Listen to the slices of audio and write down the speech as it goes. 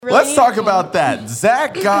Let's talk about that.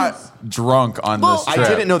 Zach got drunk on this trip. I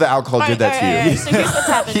didn't know that alcohol did that to you. So here's what's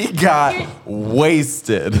happened. He got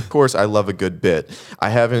wasted. Of course, I love a good bit. I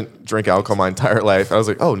haven't drank alcohol my entire life. I was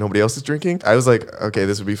like, oh, nobody else is drinking? I was like, okay,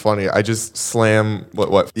 this would be funny. I just slam,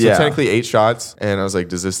 what? So technically 8 shots, and I was like,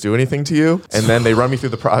 does this do anything to you? And then they run me through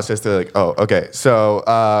the process. They're like, oh, okay. So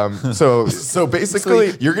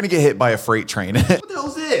basically, you're going to get hit by a freight train. What the hell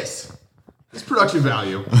is this? It's production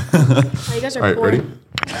value. Oh, you guys are All right, poor. ready?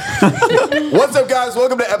 What's up, guys?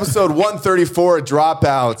 Welcome to episode 134 of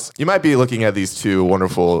Dropouts. You might be looking at these two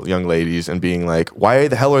wonderful young ladies and being like, why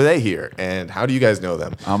the hell are they here? And how do you guys know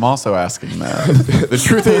them? I'm also asking that.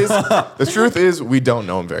 The truth is, we don't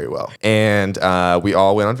know them very well. And we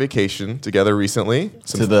all went on vacation together recently.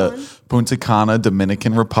 To the Punta Cana,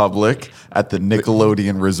 Dominican Republic at the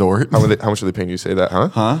Nickelodeon Resort. How much are they paying you to say that, huh?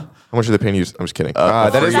 How much are they paying you? I'm just kidding.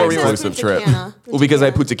 That is where we went. exclusive trip. Well, because I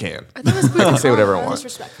Punta Can. I thought it was Punta I can say whatever I want.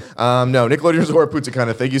 Disrespectful. No, Nickelodeon Resort Punta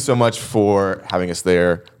Cana. Thank you so much for having us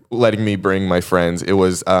there, letting me bring my friends. It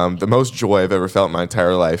was the most joy I've ever felt in my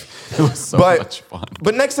entire life. It was so much fun.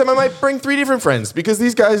 But next time I might bring 3 different friends because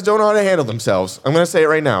these guys don't know how to handle themselves. I'm going to say it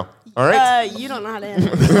right now. All right? You don't know how to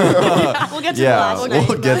handle it. We'll get to the last night.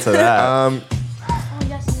 We'll get to that. Oh,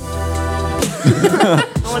 yes.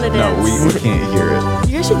 I want to no, dance. we can't hear it.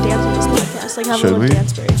 You guys should dance on this podcast. Like, have Should a little we?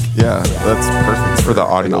 dance break. Yeah, that's perfect For the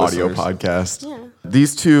audio an audio listeners. podcast. Yeah.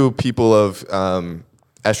 These two people of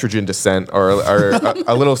estrogen descent are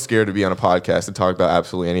a little scared to be on a podcast and talk about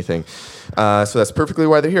absolutely anything. So that's perfectly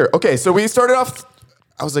why they're here. Okay, so we started off.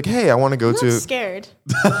 I was like, hey, I want to go I'm to. not scared.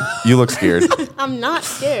 You look scared. I'm not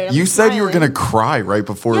scared. I'm You said you were smiling. going to cry right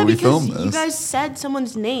before Yeah, we because filmed this. you guys said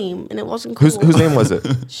someone's name and it wasn't cool. Whose name was it?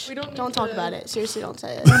 Don't talk about it. Seriously, don't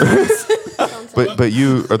say it. Don't say But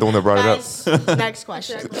you are the one that brought it up. Guys, next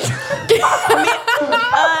question.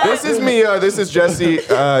 This is Mia. This is Jesse.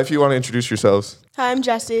 If you want to introduce yourselves. Hi, I'm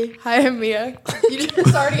Jesse. Hi, I'm Mia. You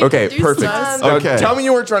just already Okay, introduced perfect. us. Now, Okay. tell me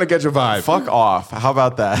you weren't trying to catch a vibe. Fuck off. How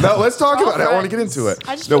about that? No, let's talk We're all about it. I want to get friends. into it.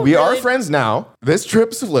 I just No, feel we are really- friends now. This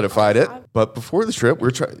trip solidified it. But before the trip,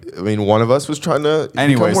 one of us was trying to.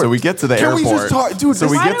 Anyway, become so more- we get to the Can airport. we just talk, dude? So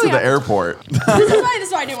we why get do to we the have to- airport. This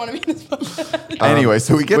is why I didn't want to be in this podcast. Anyway,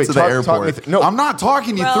 so we get wait, to the talk airport. me no, I'm not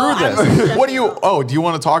talking you Well, through I'm- this. What do you? Oh, do you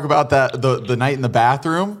want to talk about that the night in the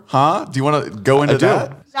bathroom? Huh? Do you want to go into do.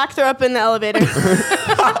 that? Zach threw up in the elevator.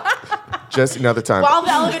 just another time. While the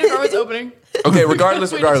elevator door was opening. Okay,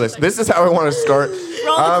 regardless. This is how I want to start.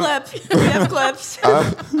 Roll the clip. We have clips.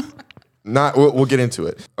 We'll get into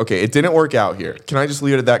it. Okay, it didn't work out here. Can I just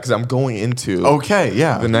leave it at that? Because I'm going into Okay,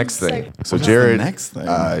 yeah. the next thing. So What's Jared, the next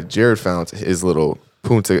thing? Jared found his little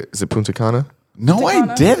Punta. Is it Punta Cana? No, I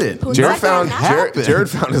Cana. didn't. Punta Cana. Jared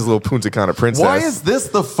found his little Punta Cana princess. Why is this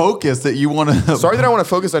the focus that you want to? Sorry that I want to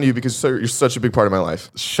focus on you because you're such a big part of my life.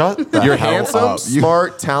 Shut the You're hell handsome, up.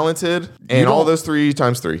 smart, talented, and all those 3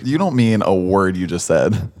 times 3. You don't mean a word you just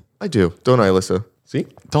said. I do, don't I, Alyssa? See?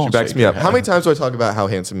 Don't She backs shake me your up. head. How many times do I talk about how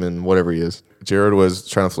handsome and whatever he is? Jared was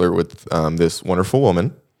trying to flirt with this wonderful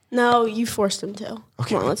woman. No, you forced him to.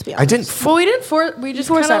 Okay. Come on, let's be honest. I didn't. Well, we didn't force. We just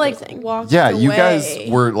forced kind of everything. like walked Yeah, away. you guys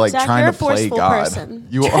were like Zach, trying you're to a play forceful God. person.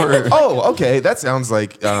 You are. Oh, okay. That sounds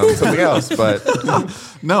like something else, but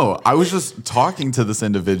No, I was just talking to this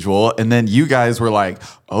individual, and then you guys were like,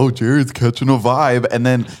 "Oh, Jared's catching a vibe," and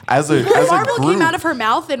then as a Marble group, came out of her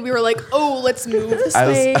mouth, and we were like, "Oh, let's move this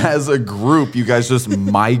way." as a group, you guys just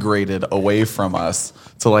migrated away from us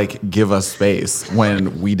to like give us space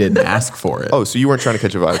when we didn't ask for it. oh, so you weren't trying to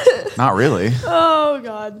catch a vibe? Not really. Oh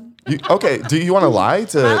God. Okay. Do you want to lie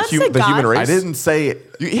to allowed to say the human God? race? I didn't say.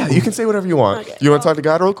 You can say whatever you want. Okay. You want to talk to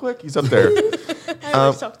God real quick? He's up there. I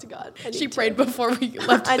always talk to God. I She need prayed before we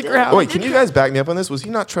left I the did. ground. Wait, can you guys back me up on this? Was he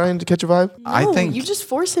not trying to catch a vibe? I No, think you just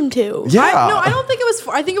force him to. Yeah. No, I don't think it was.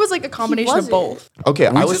 I think it was like a combination of wasn't. both. Okay,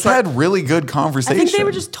 we I was just trying. had really good I conversation. think they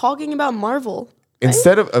were just talking about Marvel.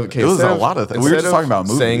 Instead of okay, It was instead a lot of things. We were instead just talking about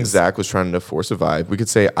Saying movies. Zach was trying to force a vibe, we could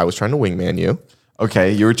say I was trying to wingman you.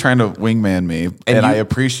 Okay, you were trying to wingman me, and I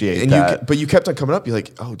appreciate that. But you kept on coming up. You're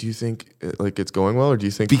like, oh, do you think like it's going well, or do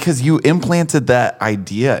you think? Because you implanted that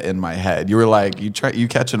idea in my head. You were like, you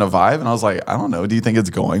catching a vibe, and I was like, I don't know. Do you think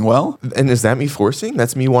it's going well? And is that me forcing?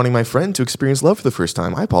 That's me wanting my friend to experience love for the first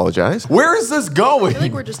time. I apologize. Where is this going? I feel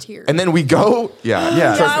like we're just here. And then we go. Yeah,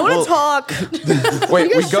 Yeah. trust I me, want to talk. Wait,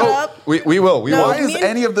 we guys shut go. up. We will. We No, will. Why is me and-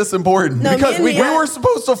 any of this important? No, because me and we Mia- were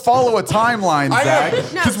supposed to follow a timeline, Zach.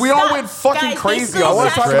 No, we all stop. went fucking Guys, crazy basically, on I wanna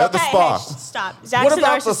this talk trip. about the spa. Stop. Zach's What a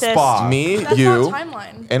about the narcissist. spa? Me, That's you, not a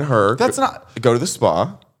timeline. and her. That's not. Go to the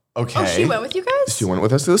spa. Okay. Oh, she went with you guys? She went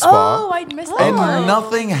with us to the spa. Oh, I missed And that.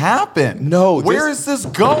 nothing happened. No, Where is this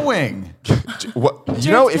going? What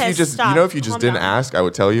if you just didn't ask, I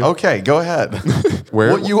would tell you. Okay, go ahead. Where?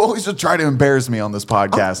 Well, you always just try to embarrass me on this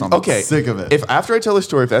podcast. I'm Okay, sick of it. If after I tell the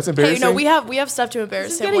story, if that's Hey, embarrassing, we have stuff to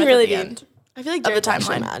embarrass him getting with really at the deep. end. I feel like Of the Jared's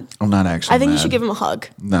actually timeline. mad. I'm not actually I think you mad. should give him a hug.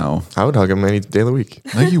 No. I would hug him any day of the week.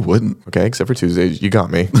 No, you wouldn't. Okay, except for Tuesdays. You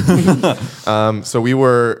got me. So we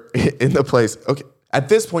were in the place. Okay. At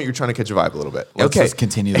this point, you're trying to catch a vibe a little bit. Let's just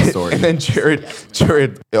continue the story. And then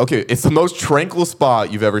Jared, okay, it's the most tranquil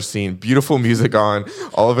spot you've ever seen. Beautiful music on.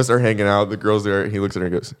 All of us are hanging out. The girl's there. He looks at her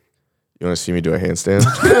and goes, "You want to see me do a handstand?"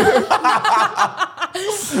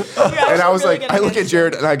 And I was like, I look at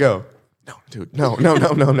Jared and I go, "No, dude, no."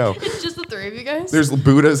 It's just the three of you guys? There's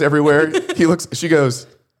Buddhas everywhere. She goes,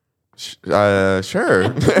 sure.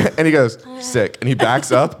 And he goes, sick. And he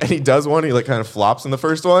backs up and he does one. He like kind of flops in the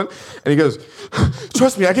first one. And he goes,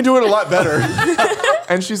 trust me, I can do it a lot better.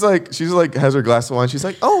 And she's like, has her glass of wine. She's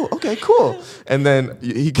like, oh, okay, cool. And then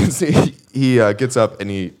he gets up and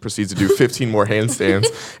he proceeds to do 15 more handstands.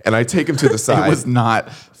 And I take him to the side. It was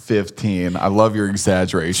not 15. I love your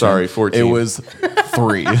exaggeration. Sorry, 14. It was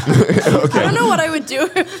 3. I don't know what I would do.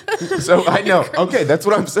 So I know. Okay, that's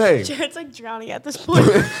what I'm saying. Jared's like drowning at this point.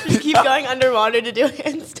 Just keep going underwater to do a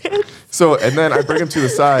handstand. So, and then I bring him to the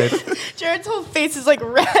side. Jared's whole face is like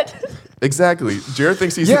red. Exactly. Jared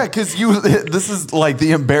thinks he's Yeah, because this is like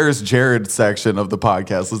the embarrassed Jared section of the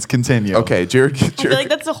podcast. Let's continue. Okay, Jared. I feel like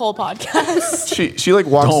that's the whole podcast. She like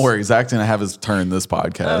walks. Don't worry, Zach's gonna have his turn this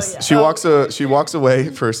podcast. Oh, yeah. She walks away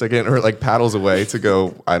for a second, or like paddles away to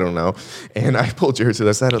go. I don't know. And I pulled Jared to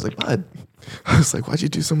the side. I was like, "Bud," I was like, "Why'd you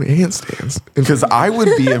do so many handstands?" Because I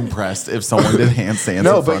would be impressed if someone did handstands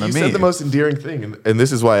No, in front but of you me. said the most endearing thing, and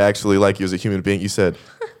this is why I actually like you as a human being. You said,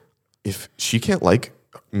 "If she can't like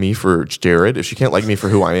me for Jared, if she can't like me for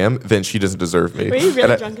who I am, then she doesn't deserve me." Were you And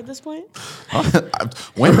really I- drunk at this point?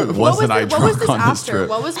 When wasn't I what was drunk this on this after? trip?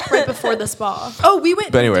 What was right before the spa? Oh, we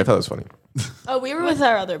went. But anyway, I thought it was funny. Oh, we were with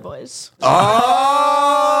our other boys.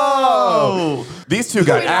 Oh, these two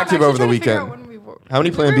got Wait, I'm active actually over the trying to figure out weekend. when we were- How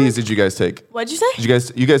many Plan Bs did you guys take? What'd you say?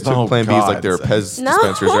 You guys took Oh, Plan Bs God. like they're Pez No,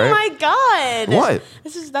 dispensers, oh right? my god. What?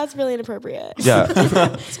 That's really inappropriate. Yeah,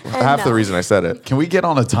 half the no. reason I said it. Can we get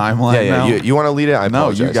on a timeline Yeah. now? You want to lead it? I No,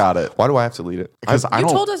 you apologize. got it. Why do I have to lead it? Because I You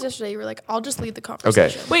don't. told us yesterday. You were like, "I'll just lead the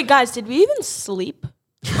conversation." Wait, guys, did we even sleep?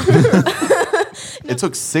 It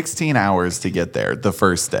took 16 hours to get there the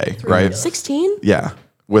first day, right? 16? Yeah.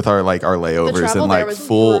 With our layovers travel and there like was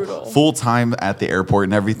full brutal. time at the airport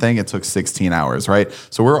and everything, it took 16 hours, right?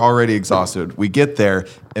 So we're already exhausted. We get there,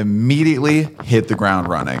 immediately hit the ground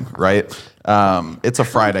running, right? It's a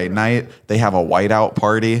Friday night. They have a whiteout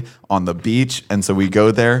party on the beach, and so we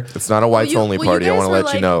go there. It's not a whites only party. I want to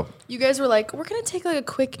let you know. You guys were like, "We're gonna take like a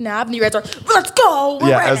quick nap," and you guys are, "Let's go." We're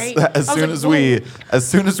Yeah, ready." as I was soon like, as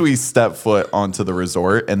soon as we step foot onto the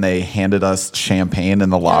resort and they handed us champagne in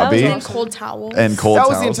the lobby and cold towels. and cold That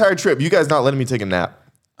was the towels. entire trip. You guys not letting me take a nap.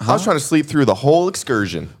 I was trying to sleep through the whole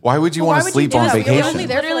excursion. Why would you Well, want why to would you sleep do on that? We were vacation? only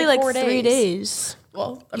there for Literally like like 4 3 days. days.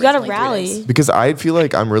 Well, You gotta originally 3 rally. days. Because I feel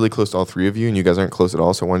like I'm really close to all three of you, and you guys aren't close at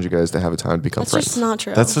all. So I wanted you guys to have a time to become That's friends. just not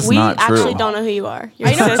true. That's just we not true. actually don't know who you are. You're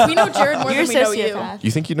I know. so- We know Jared more You're than we know you. sociopath. You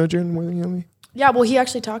think you know Jared more than you know me? Yeah. Well, he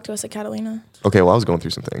actually talked to us at Catalina. Okay, well, I was going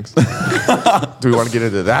through some things. Do we want to get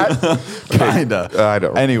into that? Kinda. I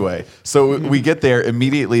don't. Anyway, so we get there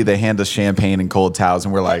immediately. They hand us champagne and cold towels,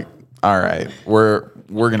 and we're like, "All right, we're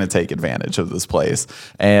gonna take advantage of this place."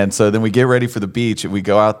 And so then we get ready for the beach, and we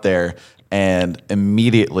go out there, and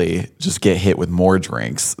immediately just get hit with more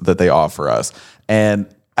drinks that they offer us. And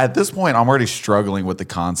at this point, I'm already struggling with the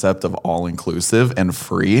concept of all inclusive and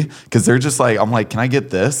free because they're just like, I'm like, "Can I get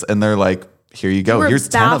this?" And they're like, "Here you go. We were Here's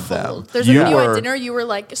 10 of baffled. them." There's You a video were- at dinner. You were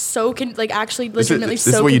like actually This legitimately is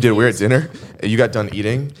so what you did. We were at confused. dinner, and you got done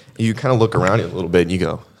eating, and you kind of look around a little bit, and you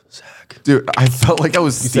go, Dude, I felt like I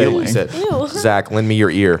was stealing. You said, Ew. Zach, lend me your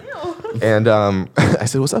ear. And I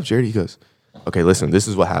said, what's up, Jared? He goes, okay, listen, this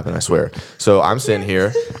is what happened, I swear. So I'm sitting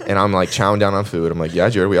here, and I'm like chowing down on food. I'm like, yeah,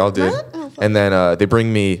 Jared, we all did. And then they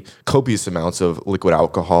bring me copious amounts of liquid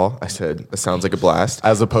alcohol. I said, that sounds like a blast.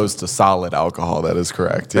 As opposed to solid alcohol, that is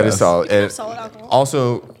correct. That yes. is solid. And solid alcohol.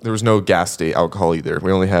 also, there was no gas state alcohol either.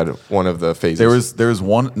 We only had one of the phases. There was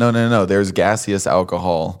one. No. There's gaseous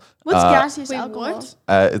alcohol. What's gaseous Wait, alcohol? what?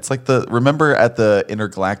 It's like remember at the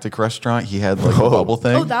Intergalactic restaurant, he had like a bubble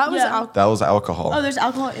thing. Oh, that was Yeah. alcohol. That was alcohol. Oh, there's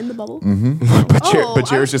alcohol in the bubble? But Oh,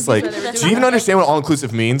 Jared's just like, I was do you even understand what all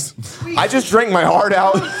inclusive means? I just drank my heart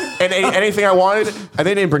out, and anything I wanted, and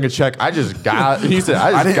they didn't bring a check. I just got. He said,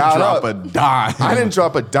 I didn't got drop up. a dime. I didn't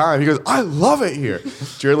drop a dime. He goes, I love it here.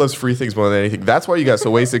 Jared loves free things more than anything. That's why you got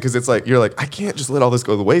so wasted, because it's like you're like, I can't just let all this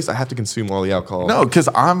go to waste. I have to consume all the alcohol. No, because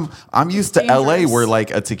I'm used to LA Dangerous. where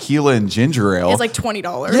like a tequila and ginger ale. It's like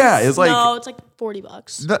 $20. yeah, it's like No, it's like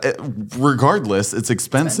 $40. regardless, it's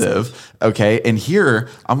expensive. Okay. And here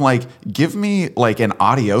I'm like, give me like an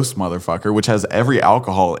adios motherfucker, which has every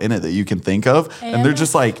alcohol in it that you can think of. And they're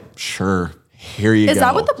just like, sure, here you go. Is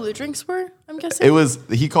that what the blue drinks were? I'm guessing. It was,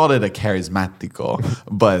 he called it a charismatico,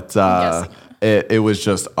 but it was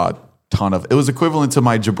just a ton of, it was equivalent to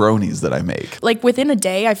my jabronis that I make. Like within a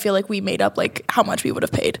day, I feel like we made up like how much we would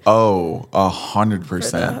have paid. Oh, For the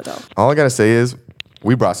 100%. hotel. All I gotta say is,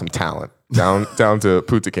 we brought some talent down to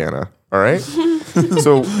Punta Cana. All right.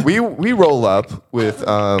 So we roll up with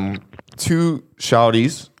two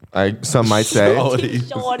shawties. Some might say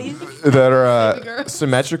that are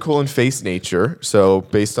symmetrical in face nature. So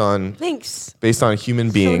based on Thanks. human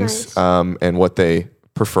beings nice. And what they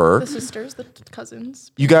prefer. The sisters, the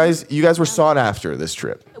cousins. You guys were sought after this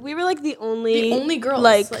trip. We were like the only girls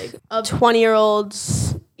like of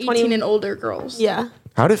 20-year-olds, 18 and older girls. Yeah.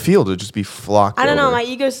 How'd it feel to just be flocked? I don't know. over? My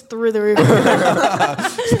ego's through the roof.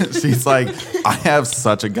 She's like, I have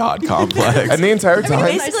such a God complex. And the entire time,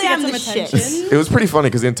 Basically, I'm the Get some shit. it was pretty funny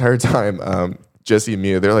because the entire time, Jesse and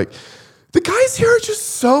Mia, they're like, the guys here are just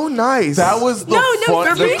so nice. That was the,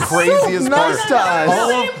 they're the being craziest so part. nice to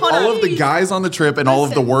us. All of the guys on the trip and all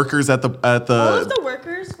of the workers at the All of the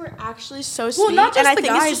workers were actually so sweet, not just and I the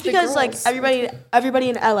think guys, it's just the because like girls. everybody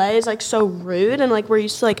in LA is like so rude, and like we're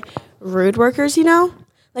used to like rude workers, you know.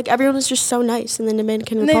 Like everyone was just so nice in the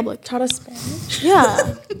Dominican And they Republic. taught us Spanish.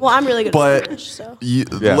 Yeah. Well, I'm really good at But Spanish, so.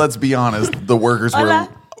 Yeah. let's be honest, the workers were Hola.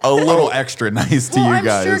 a little extra nice to you I'm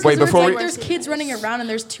guys. Sure, 'cause Wait, there's, before like, we- there's kids running around and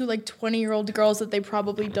there's two like 20-year-old girls that they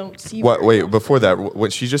probably don't see. What? very Wait, before that,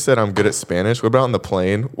 when she just said I'm good at Spanish, what about on the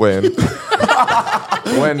plane when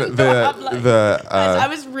I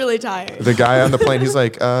was really tired. the guy on the plane, he's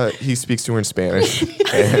like, he speaks to her in Spanish,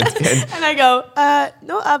 And I go,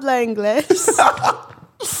 no habla inglés.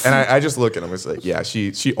 and I just look at him. It's like, yeah,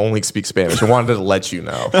 she only speaks Spanish. I wanted to let you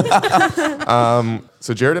know.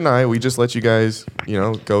 So Jared and I, we just let you guys,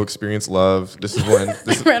 go experience love. This is when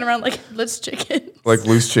ran around like let's chicken. like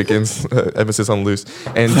loose chickens, emphasis on loose.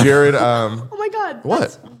 And Jared, Oh my God. What?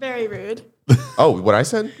 That's very rude. what I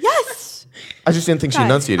said? Yes. I just didn't think she Guys,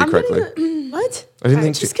 enunciated I'm correctly. What? I didn't Alright,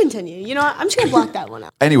 think just continue. You know what? I'm just going to block that one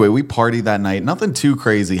out. Anyway, we partied that night. Nothing too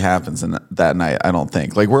crazy happens in that night, I don't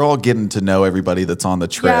think. Like, we're all getting to know everybody that's on the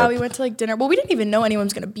trip. Yeah, we went to like dinner. Well, we didn't even know anyone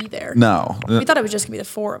was gonna be there. No. We thought it was just gonna be the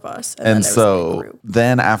four of us. then And there was a big so group.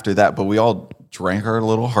 then after that, but we all drank our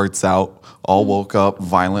little hearts out, all woke up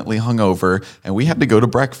violently hungover, and we had to go to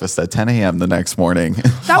breakfast at 10 a.m. the next morning.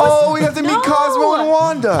 We have to meet Cosmo and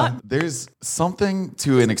Wanda. There's something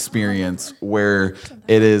to an experience where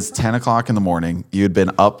it is 10 o'clock in the morning. You had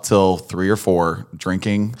been up till 3 or 4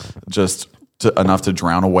 drinking just enough to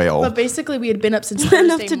drown a whale. But basically, we had been up since Thursday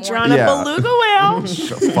Enough to morning. drown Yeah. a beluga whale.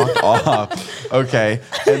 Fuck off. Okay.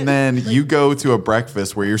 And then you go to a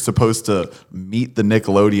breakfast where you're supposed to meet the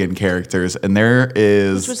Nickelodeon characters, and there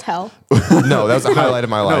is. Which was hell. No, that was a highlight of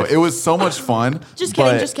my no, life. it was so much fun. Just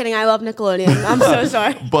kidding, but- just kidding. I love Nickelodeon. I'm so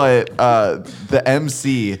sorry. But the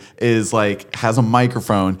MC is like has a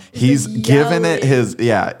microphone. He's giving it his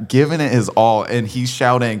all, and he's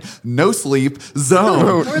shouting, "No sleep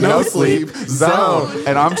zone, no sleep zone."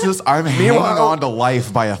 And I'm hanging on to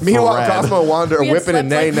life by a Meanwhile, thread. Cosmo and Wanda are We had whipping and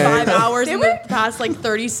slept, nay like, nay. 5 hours They in were- the past like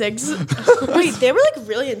 36. Wait, they were like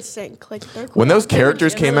really in sync. Like they're cool. When those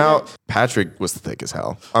characters came out, Patrick was thick as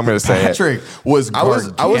hell. I'm gonna say Patrick was I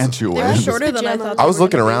was- gargantuan. They were shorter than I thought. I was they were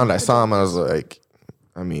looking gonna be. around. I saw him. I was like,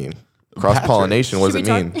 cross pollination. What does it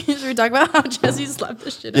mean? Should we talk about how Jesse slapped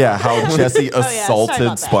the shit out Yeah, of how Jesse sorry assaulted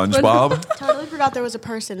about that. SpongeBob. Totally forgot there was a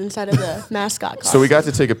person inside of the mascot costume. So we got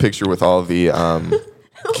to take a picture with all the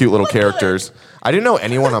cute little characters. I didn't know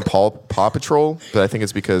anyone on Paw Patrol, but I think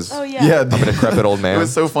it's because Oh yeah. Yeah, I'm a decrepit old man. It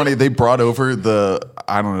was so funny. They brought over the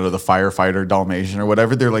firefighter Dalmatian or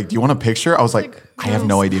whatever. They're like, "Do you want a picture?" I was like, "I have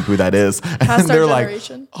no idea who that is." And Past our they're like,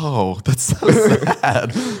 generation. "Oh, that's so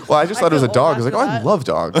sad." Well, I just thought it was a feel dog. I old was like, oh, after I that. love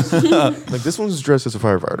dogs. Like this one's dressed as a I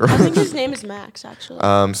firefighter. think his name is Max,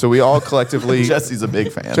 actually. So we all collectively. Jesse's a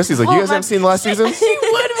big fan. Jesse's like, you guys haven't seen the last season? He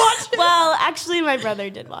would watch it. Well, actually, my brother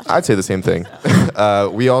did watch it. I'd say the same thing.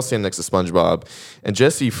 We all stand next to SpongeBob, and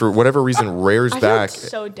Jesse, for whatever reason, rears I feel back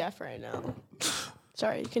so deaf right now.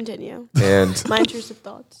 Sorry, continue. and My intrusive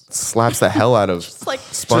thoughts. slaps the hell out of like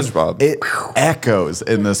SpongeBob. It echoes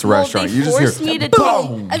in this restaurant. they You just hear forced me to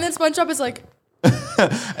boom. And then SpongeBob is like,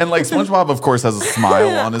 And like SpongeBob, of course, has a smile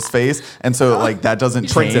on his face, and so like that doesn't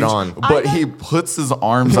Prints change. it on. But he puts his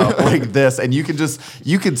arms up like this, and you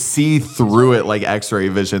could see through it like X-ray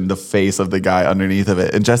vision, the face of the guy underneath of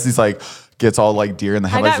it. And Jesse's like gets all like deer in the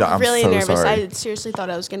I headlights. got I'm really so nervous. sorry. I seriously thought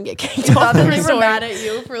I was gonna get kicked I off. thought the they were resort. mad at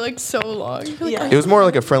you for like so long. Yeah. It was more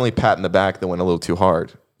like a friendly pat in the back that went a little too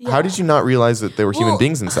hard. How did you not realize that there were human Well,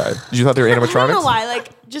 beings inside? Did you thought they were I don't know animatronics? why. Like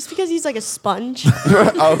just because he's like a sponge.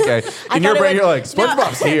 Okay. I In your thought it brain, would- you're like, No,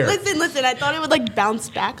 SpongeBob's here. Listen. I thought it would like bounce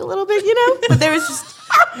back a little bit, you know, but there was just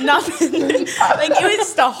nothing. Like it was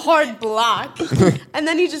just a hard block. And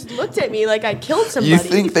then he just looked at me like I killed somebody. You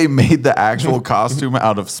think they made the actual costume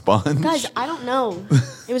out of sponge? Guys, I don't know.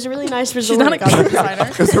 It was a really nice resort. She's not a costume designer.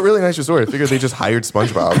 It's a really nice resort. I figured they just hired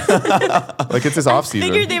SpongeBob. Like it's his off season.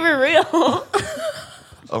 Figured they were real.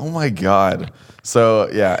 Oh my god. So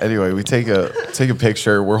yeah, anyway, we take a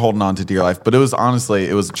picture. We're holding on to dear life, but it was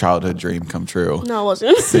a childhood dream come true. No, it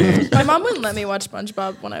wasn't. My mom wouldn't let me watch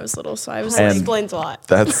SpongeBob when I was little, so I was That And- like, explains a lot.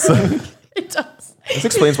 That's it does. This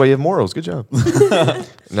explains why you have morals. Good job.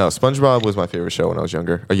 No, SpongeBob was my favorite show when I was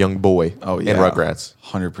younger. A young boy. oh yeah, And Rugrats.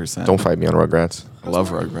 100%. Don't fight me on Rugrats. I love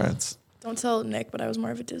Rugrats. Don't tell Nick, but I was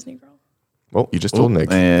more of a Disney girl. Well, you just told Nick.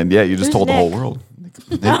 And yeah, you just Who's told the whole Nick? world.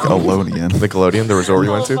 Nickelodeon. Nickelodeon, the resort we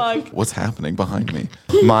went to. Fuck. What's happening behind me?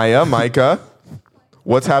 Maya, Micah,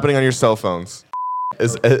 what's happening on your cell phones?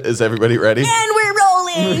 Is everybody ready? And we're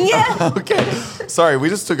rolling. Yeah. Okay. Sorry, we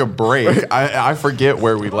just took a break. I forget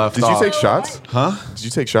where we left Did you off. take shots? Huh? Did you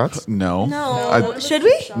take shots? No. No. Should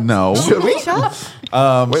we? No. Should we? Shot?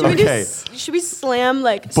 Okay. Should we slam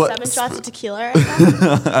like But- 7 shots of tequila right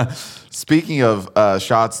now? Speaking of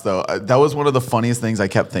shots, though, that was one of the funniest things I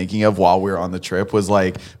kept thinking of while we were on the trip was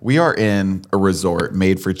like, we are in a resort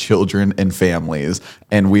made for children and families,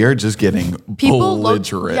 and we are just getting belligerent. People know,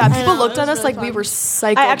 looked it at was us really like we fun. were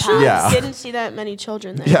psychopaths. I actually Yeah. didn't see that many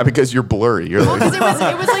children there. Yeah, because you're blurry. You're like, Because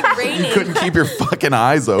it was like raining. Couldn't keep your fucking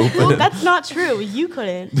eyes open. Well, that's not true. You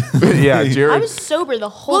couldn't. yeah, Jared. I was sober the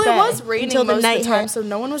whole Well, day. it was raining until the most night of the time, hit. so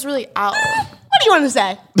no one was really out. What do you want to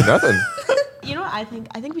say? Nothing. You know what I think?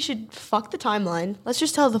 I think we should fuck the timeline. Let's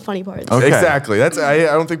just tell the funny parts. Okay. Exactly. That's. I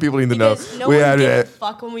don't think people need to know. Because no We one had gave a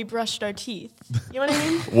fuck when we brushed our teeth. You know what I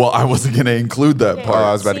mean? Well, I wasn't going to include that Okay. Oh, I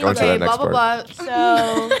part. was about to go into Okay, that next blah, blah, part. blah.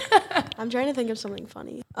 So I'm trying to think of something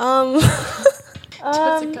funny.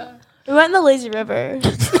 Jessica. We went in the lazy river.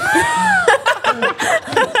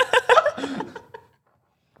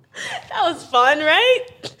 That was fun, right?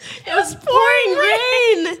 It was pouring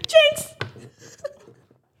rain. Jinx.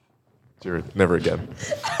 Jared, never again.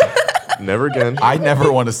 Never again. I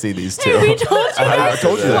never want to see these two. We told you. I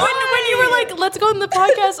told you this. When you were like, let's go on the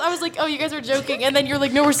podcast, I was like, oh, you guys are joking. And then you're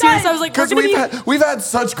like, no, we're serious. I was like, we're Because going to be... we've had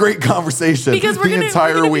such great conversation Because we're the gonna,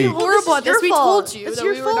 entire we're gonna week. be horrible at this. Your We fault. told you It's that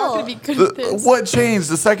your we were not going to be good at this. What changed?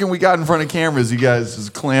 The second we got in front of cameras, you guys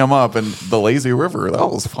just clam up, and the lazy river, that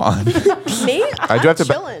was fun. Me? I do have to.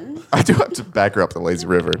 chilling. I do have to back her up the lazy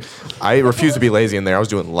river. I refuse to be lazy in there. I was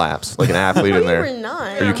doing laps like an athlete in You were there.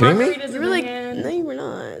 not. Are you kidding me? You were like, no, you were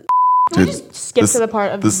not. Dude, Just skip to the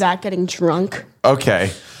part of Zach getting drunk.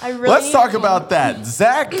 Okay. I really Let's need talk to- about that.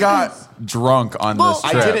 Zach got drunk on this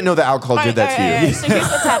I trip. didn't know that alcohol did that to you. So here's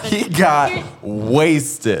what's happened. He got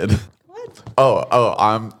wasted. What? Oh,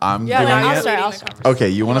 I'm Yeah, doing I'll it. start. I'll start. Okay,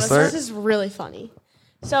 you want to This start? is really funny.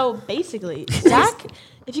 So basically, Zach,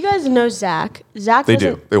 if you guys know Zach They do.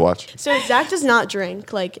 doesn't- They watch. So Zach does not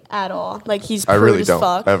drink like at all. Like he's I prude really as don't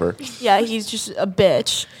fuck. ever. Yeah, he's just a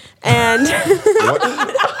bitch. And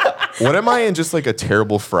What am I in? Just like a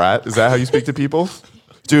terrible frat? Is that how you speak to people?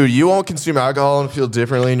 Dude, you won't consume alcohol and feel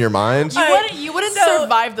differently in your mind. You wouldn't So,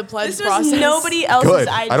 survive the pledge this was process. nobody else's Good.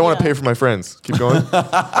 idea. I don't want to pay for my friends. Keep going.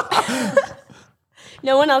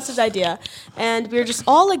 No one else's idea. And we were just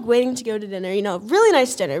all like waiting to go to dinner. You know, really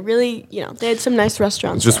nice dinner. Really, you know, they had some nice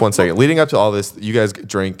restaurants. Just there. 1 second. Leading up to all this, you guys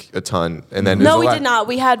drank a ton, and then No, we did not.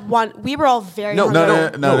 We had one. We were all very No,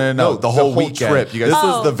 hungover. No. The whole weekend. trip. You guys. This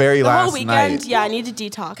was the very last whole weekend. night. Yeah, I need to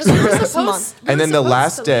detox. We were This supposed, month. we were And then the supposed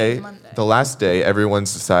last to day, leave Monday. everyone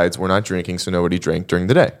decides we're not drinking, so nobody drank during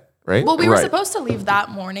the day, right? Well, we were Right. supposed to leave that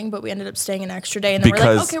morning, but we ended up staying an extra day. And then we're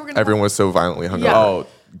because like, okay, we're going to everyone was so violently hungover. Yeah. Oh,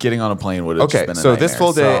 getting on a plane would have Okay, just been a so this nightmare,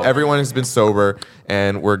 full day, so- everyone has been sober,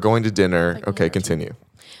 and we're going to dinner. Okay, continue.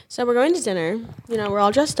 So we're going to dinner. You know, we're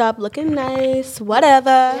all dressed up, looking nice, whatever.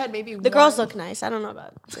 had maybe the girls one. look nice. I don't know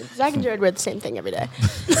about Zach and Jared wear the same thing every day.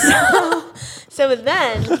 So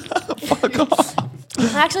then,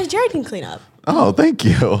 actually, Jared can clean up. Oh, thank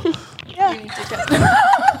you. Yeah.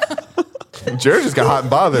 Jared just got hot and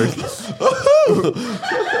bothered.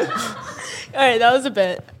 All right, that was a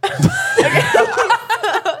bit.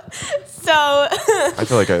 So I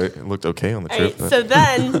feel like I looked okay on the trip. Right, so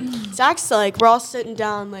then Zach's like, we're all sitting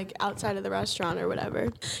down like outside of the restaurant or whatever.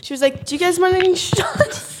 She was like, "Do you guys want any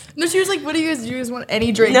shots?" No, she was like, "What do you guys want?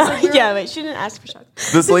 Any drinks?" No, Like, yeah, wait, she didn't ask for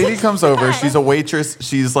shots. This lady comes over. She's a waitress.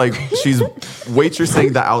 She's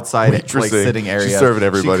waitressing the outside like sitting area. She's serving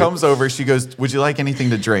everybody. She comes over. She goes, "Would you like anything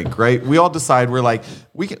to drink?" Right? We all decide we're like,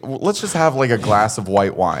 let's just have like a glass of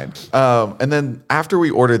white wine. And then after we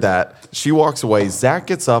order that, she walks away. Zach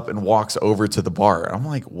gets up and walks over to the bar. I'm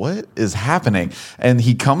like, what is happening? And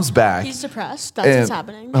he comes back. He's depressed. That's what's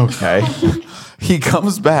happening. Okay. He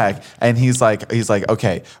comes back and he's like,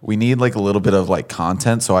 okay, we need like a little bit of like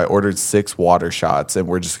content. So I ordered 6 water shots and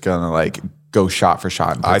we're just gonna like go shot for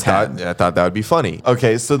shot and I pretend. thought that would be funny.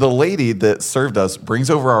 Okay, so the lady that served us brings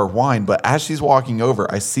over our wine, but as she's walking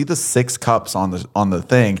over, I see the 6 cups on the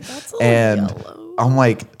thing, and yellow. I'm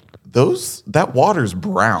like, that water's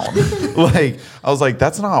brown. Like I was like,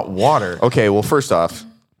 that's not water. Okay, well, first off,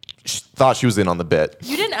 thought she was in on the bit.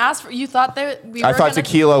 You didn't ask for. You thought that we. I were thought gonna,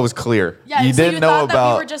 tequila was clear. Yeah, You so didn't you know thought that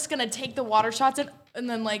about- we were just gonna take the water shots and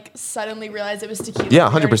then like suddenly realize it was tequila. Yeah,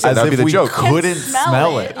 We already 100%. As That'd if be the we joke. couldn't Smell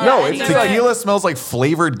smell it. it. Yeah, No, and it's there like Tequila smells like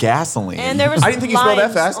flavored gasoline. And there was I didn't think you smelled that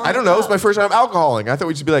lines fast. on I don't the know. It's my cup. first time alcoholing. I thought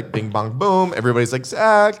we'd just be like bing bong boom. Everybody's like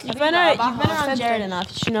Zach. You've been around Jared enough.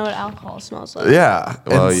 You should know what alcohol smells like. Yeah.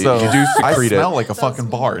 Well, and you so do I secrete it. smell like a fucking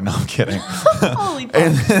bar. No, I'm kidding. Holy fuck.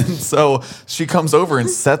 And then so she comes over and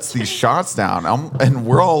sets these shots down. And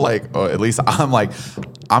we're all like, oh, at least I'm like,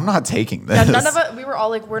 I'm not taking this. Yeah, none of us. We were all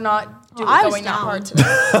like, we're not I was going that down. hard today.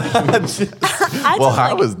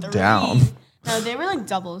 I was down. No, they were like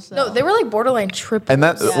doubles. Though. No, they were like borderline triples. And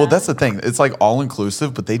that Yeah. well, that's the thing. It's like all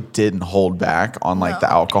inclusive, but they didn't hold back on like the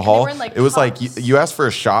No. alcohol. And they were in, like, it was like cups. you asked for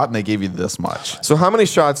a shot and they gave you this much. So how many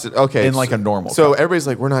shots? Okay, In like a normal So cup. everybody's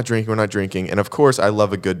like, we're not drinking, and of course, I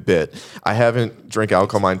love a good bit. I haven't drank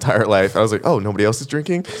alcohol my entire life. I was like, oh, nobody else is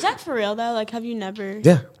drinking. Is that for real though? Like, have you never?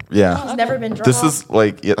 Yeah, Yeah. He's never been drunk. This is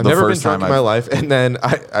like the I've never been first drunk time in my life. And then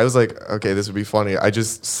I was like, okay, this would be funny. I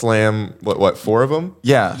just slam what 4 of them.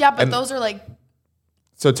 Yeah. Yeah, but And- those are like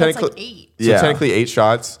So that's technically, like 8. So Yeah. technically 8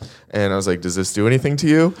 shots, and I was like, "Does this do anything to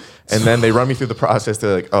you?" And then they run me through the process.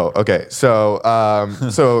 They're like, "Oh, okay." So,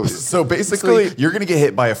 So basically, you're gonna get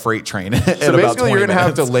hit by a freight train. so basically, you're gonna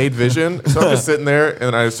have delayed vision. So I'm just sitting there,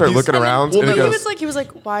 and I start looking around, well, and it no, goes, He was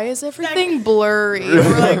like, why is everything blurry? And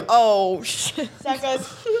we're like, oh shit. Zach goes,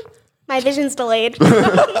 my vision's delayed.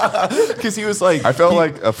 because he was like, I felt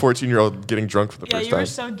like a 14-year-old getting drunk for the Yeah, first you were time.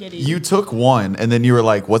 so giddy. you took one and then you were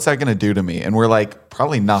like, what's that gonna do to me? And we're like,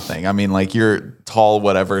 probably nothing. I mean, like you're tall,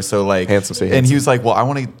 whatever. So like Handsome, say And handsome. he was like, well, I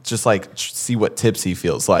want to just like see what tipsy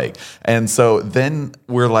feels like. And so then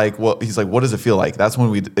we're like, well, he's like, what does it feel like? That's when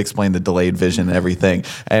we explained the delayed vision and everything.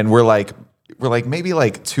 And we're like maybe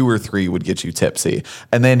like 2 or 3 would get you tipsy.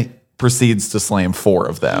 And then proceeds to slam 4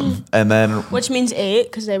 of them. And then Which means 8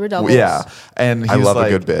 because they were doubles. yeah. And he I was love a like,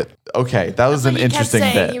 good bit. Okay, that was an He kept interesting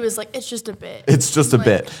saying, bit. he was like, it's just a bit. It's just a Like,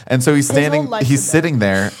 bit. And so he's whole standing, life's he's a bit. sitting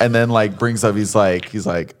there and then like brings up, he's like,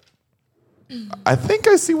 I think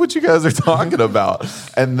I see what you guys are talking about.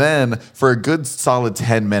 And then for a good solid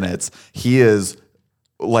 10 minutes, he is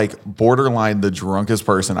like borderline the drunkest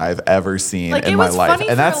person I've ever seen Like, in it my was life. funny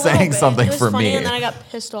And for that's a little saying bit. something It was for funny, me. and then I got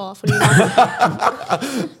pissed off when you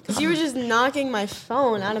because you were just knocking my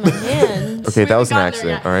phone out of my hands. Okay, that We was an got there,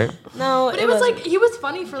 accident. yeah. All right. No, But it was like he was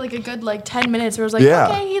funny for like a good like 10 minutes. Where it was like, Yeah.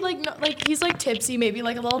 okay, he like no, like he's like tipsy, maybe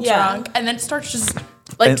like a little Yeah. drunk, and then it starts just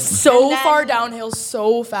like And- so And then- far downhill,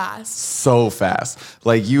 so fast. so fast.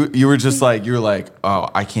 Like you were just like, you were like, oh,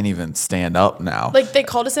 I can't even stand up now. Like they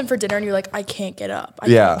called us in for dinner, and you're like, I can't get up. I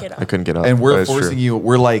Yeah. can't get up. I couldn't get up. and That we're is true. forcing you.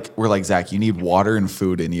 We're like, Zach, you need water and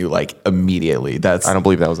food in you like immediately. That's I don't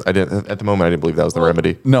believe that was. I didn't at the moment. I didn't believe that was the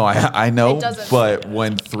remedy. no, I know, It doesn't but sound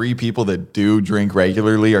when 3 people that do drink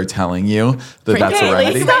regularly are telling you that that's Okay, a at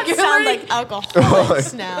remedy, least not sound like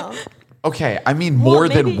alcoholics now. okay. I mean, more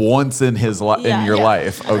than maybe- once in his Yeah, in your yeah.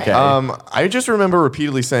 life. Okay. I just remember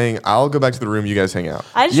repeatedly saying, "I'll go back to the room. You guys hang out."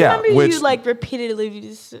 I just Yeah, remember which- you like repeatedly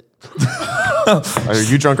just, Are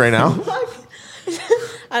you drunk right now?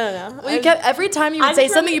 I don't know. Well, you kept every time you I would say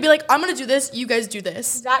just something, remember- you'd be like, I'm gonna do this. You guys do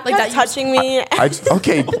this. Zach Like kept that. touching me.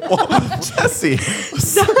 Okay. Jesse,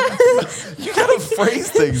 you gotta phrase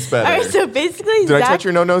things better. All right, so basically, Did I Zach, touch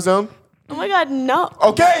your no-no zone? Oh my God, no.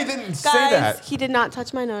 Okay, didn't say Guys, that. he did not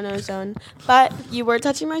touch my no-no zone, but you were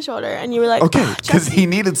touching my shoulder, and you were like, Okay, "Ah, Because Jesse." he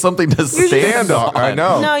needed something to just- stand on. on. I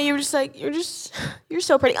know. No, you were just like, you're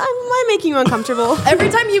so pretty. Am I making you uncomfortable? Every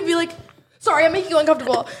time you'd be like, sorry, I'm making you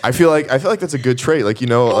uncomfortable. I feel like that's a good trait. Like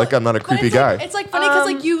like I'm not a But creepy it's guy. Like, it's like funny because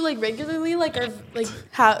like you like regularly like are like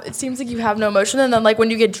it seems like you have no emotion, and then like when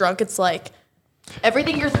you get drunk, it's like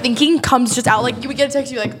everything you're thinking comes just out. Like you would get a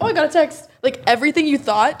text, you're like, oh, I got a text. Like everything you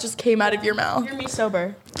thought just came out of your mouth. You're me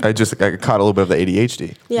sober. I caught a little bit of the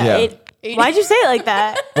ADHD. Yeah. Yeah. Why'd you say it like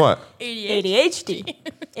that? What? ADHD.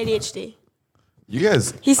 ADHD. You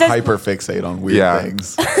guys He says- hyper fixate on weird Yeah.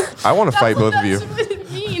 things. I want to fight both of you. That's what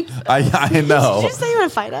it means. I know. Did you say you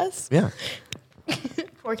want to fight us? Yeah.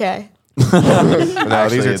 4K. No,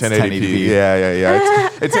 Actually, these are it's 1080p. Yeah.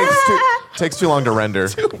 It takes too long to render.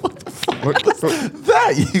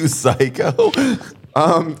 That you psycho.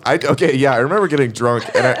 I remember getting drunk,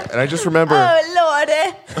 and I just remember. Oh,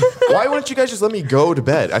 Lordy. Why wouldn't you guys just let me go to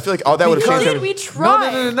bed? I feel like that would have changed. Did we everything.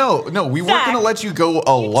 try? No. We weren't gonna let you go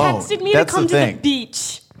alone. Texted me That's to come the to the thing.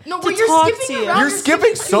 beach. No, to but you're talk skipping to you. around. You're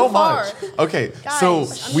skipping so too far. much. Okay, Guys, so I'm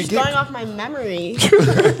we just get going off my memory.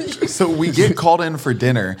 so we get called in for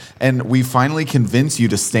dinner, and we finally convince you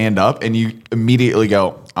to stand up, and you immediately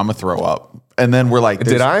go, "I'm gonna throw up." And then we're like,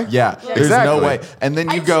 Did "There's- I? Yeah. There's Exactly. no way." And then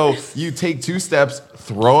you go, you take 2 steps,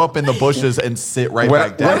 throw up in the bushes, and sit right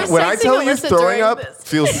back down. When I texting tell you Alyssa throwing during up this.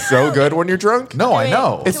 feels so good when you're drunk. No, I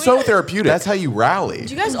know. It's so therapeutic. That's how you rally.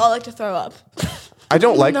 Do you guys all like to throw up? I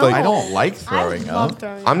don't like No. I don't like throwing I love up.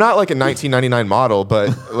 throwing I'm not like a 1999 model,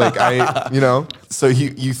 but like So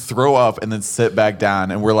you throw up and then sit back down,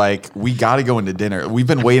 and we're like, we got to go into dinner. We've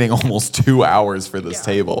been waiting almost 2 hours for this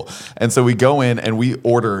table, and so we go in and we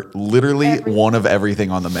order literally one of everything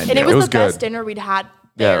on the menu. And it was, was the best good. dinner we'd had.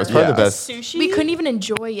 Yeah, it was probably Yeah. the best. Sushi We couldn't even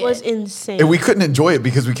enjoy it. was insane. And we couldn't enjoy it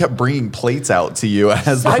because we kept bringing plates out to you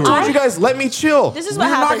as I we told were. you guys, let me chill. This is We're what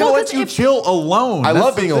not happened. gonna Well, let you if- chill alone. I That's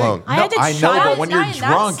love the being thing. alone. I had to I know, try- but when you're Not in that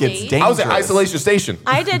drunk, it's state. dangerous. I was at isolation station.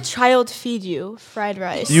 I had to child feed you fried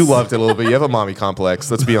rice. You loved it a little bit. You have a mommy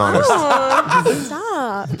complex. Let's be honest.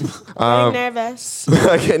 Stop. I'm nervous.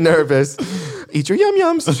 I get nervous. Eat your yum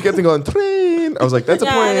yums. She kept going train. I was like, that's a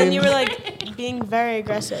Yeah, plane. and then you were like being very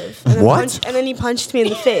aggressive. And then What? and then you punched me in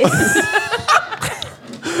the face.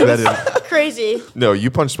 That is- Crazy. no, you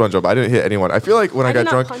punched SpongeBob. I didn't hit anyone. I feel like when I, I got did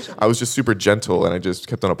not drunk, punch him. I was just super gentle and I just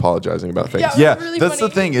kept on apologizing about things. Yeah. Yeah, Really that's funny.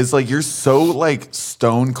 the thing. Is like you're so like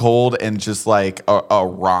stone cold and just like a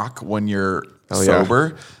rock when you're Oh, yeah.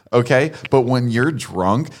 sober. Okay, but when you're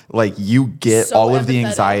drunk, like you get So all of the empathetic.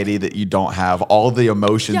 anxiety that you don't have, all of the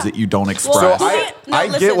emotions Yeah. that you don't So express. I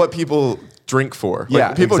listen. get what people drink for. Like,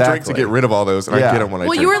 Yeah, people drink to exactly. get rid of all those, and Yeah. I get them when I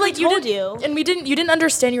Well, drink. you were like, you told didn't, you. and you didn't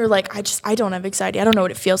understand. You were like, I don't have anxiety. I don't know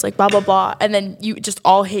what it feels like. Blah blah blah. And then you just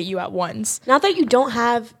all hit you at once. Not that you don't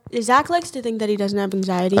have. Zach likes to think that he doesn't have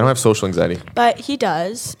anxiety, I don't have social anxiety. but he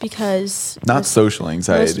does because Not social most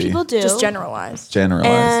anxiety. people do. Just generalized. Generalized.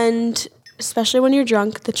 And especially when you're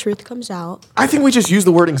drunk, the truth comes out. I think we just use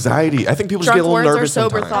the word anxiety. I think people just Drunk get a little words are nervous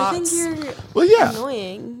sober sometimes. I thoughts. think you're well, yeah.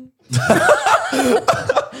 annoying.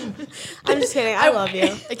 I'm just kidding. I love you.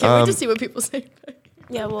 I can't wait to see what people say.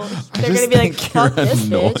 Yeah, well, I they're just gonna be like, think you're "Fuck this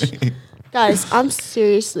bitch." annoying. Guys, I'm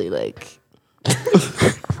seriously like.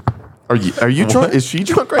 Are you drunk? Is she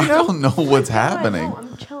drunk right I now? don't know what's happening. No,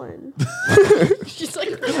 I'm chilling. She's like,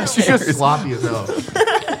 She's just sloppy as hell.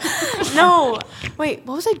 No, wait.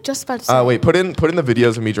 What was I just about to say? Wait, put in the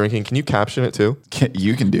videos of me drinking. Can you caption it too?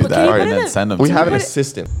 You can do But can that you and put then it- send them We to have me. an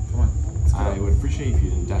assistant. I would appreciate if you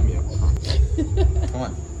didn't dap me up front. Come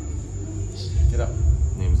on. Get up.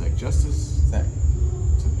 Name is Zach Justice. Zach.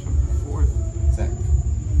 September 4th. Zach.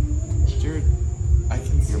 Jared, I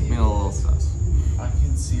can you're being a little sus. I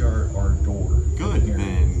can see our door. Good,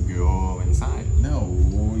 then go inside. No,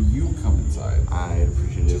 you come inside. I'd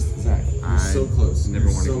appreciate it. Just Zach, you're I so close. never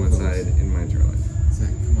You're want to so go close. inside in my entire life. Zach,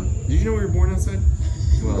 come on. Did you know we were born outside?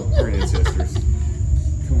 Well, our ancestors.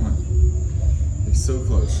 Come on. You're so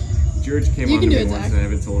close. George came You on can to do me it, once Zach. and I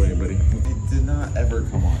haven't told anybody. It did not ever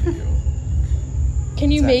come on to you.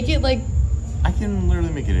 can you Zach. make it like? I can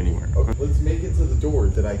literally make it anywhere. Okay. Let's make it to the door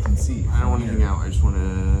that I can see. I don't want to hang out. I just want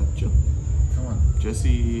to chill. Come on.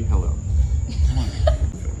 Jesse, hello.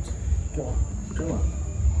 Come on. Come on.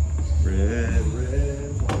 Red.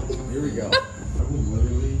 Here we go. I will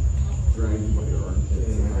literally drag you by your armpit. I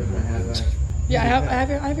have my hat back. Yeah, I have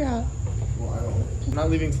your hat. Well, I don't. I'm not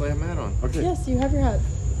leaving till I have Matt on. Okay. Yes, you have your hat.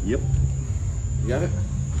 Yep. You got it?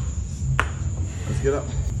 Let's get up.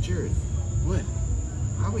 Jared, what?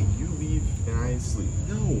 How about you leave and I sleep?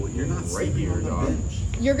 No, you're not Right sleeping here, on the dog. bench.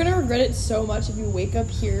 You're gonna regret it so much if you wake up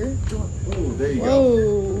here. Oh, there you go.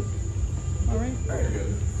 Whoa. All right. Very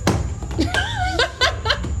good.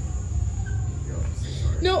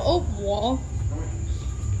 No, wall.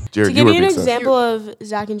 Jared, To you give were you an being sus. example of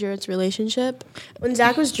Zach and Jared's relationship, when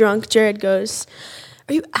Zach was drunk, Jared goes,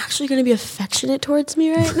 Are you actually going to be affectionate towards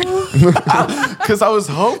me right now? Because I was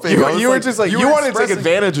hoping. You were just like, you wanted to take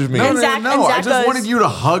advantage of me. No, And no, Zach- no. and I Zach just goes- wanted you to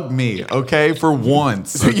hug me, okay, for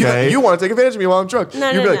once. So Okay. you want to take advantage of me while I'm drunk. No,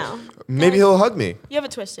 You'd no, be like, no. maybe he'll hug me. You have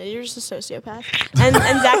it twisted. You're just a sociopath.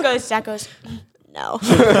 And Zach goes, no.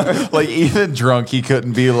 Like even drunk, he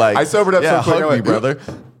couldn't be like. I sobered up so yeah, quick, I hug me, went, brother.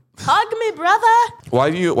 Hug me, brother. Why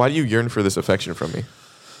do you yearn for this affection from me?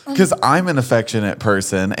 Because I'm an affectionate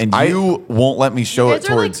person, and you won't let me show You it guys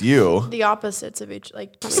are, towards like, you. The opposites of each.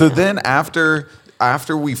 Like, So then after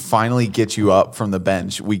we finally get you up from the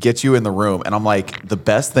bench, we get you in the room, and I'm like, the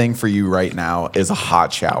best thing for you right now is a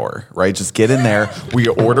hot shower, right? Just get in there. We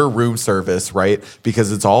order room service, right?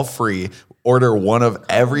 Because it's all free. Order one of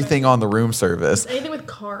everything on the room service. anything with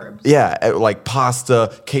carbs. Yeah, like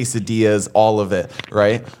pasta, quesadillas, all of it,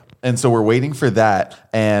 right? And so we're waiting for that,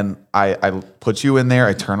 and I put you in there.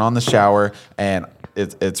 I turn on the shower, and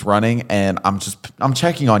it's running, and I'm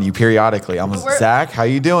checking on you periodically. I'm like, Zach, how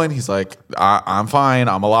you doing? He's like, I'm fine.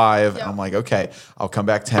 I'm alive. Yeah. I'm like, okay. I'll come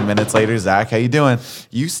back 10 minutes later. Zach, how you doing?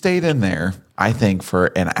 You stayed in there, I think, for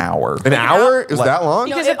an hour. An hour? Is Like- that long?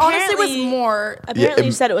 Because It honestly was apparently- more. Apparently, Yeah,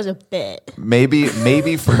 you said it was a bit.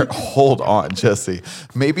 Maybe for hold on, Jesse.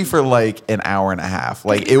 Maybe for like an hour and a half.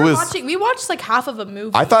 Like it was. We watched like half of a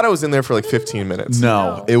movie. I thought I was in there for like 15 minutes.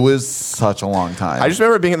 No, it was such a long time. I just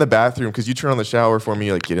remember being in the bathroom because you turn on the shower for me.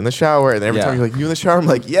 You're like, get in the shower. And every Yeah. time you're like, you in the shower? I'm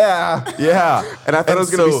like, yeah. yeah, And I thought it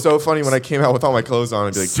was going to be so funny when I came out with all my clothes on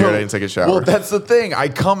and be like, Jared, I didn't take a shower. Well, that's the thing. I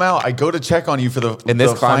come out, I go to check on you for the in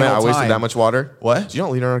this the climate, I final wasted time. that much water. What? Do you know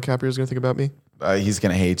what Leonardo DiCaprio is going to think about me? He's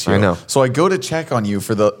gonna hate you. I know. So I go to check on you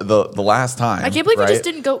for the last time. I can't believe right? you just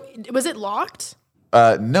didn't go. Was it locked?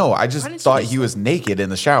 No, I just Why didn't you thought just- he was naked in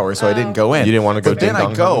the shower, so I didn't go in. You didn't wanna go But then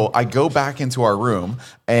ding-dong I go back into our room,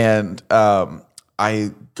 and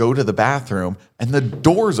I go to the bathroom, and the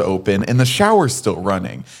door's open, and the shower's still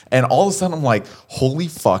running. And all of a sudden, I'm like, holy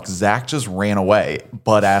fuck, Zach just ran away,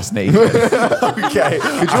 butt ass naked. Okay.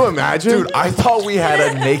 Could you imagine? Dude, I thought we had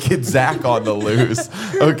a naked Zach on the loose.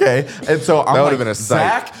 Okay. And so I'm That like, would've been a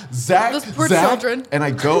sight. Zach, Those poor Zach. children. And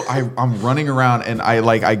I'm running around, and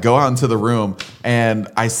I go out into the room, and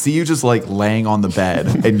I see you just like laying on the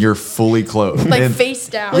bed, and you're fully clothed. Like And- face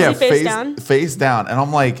down. Was he face down? Face down. And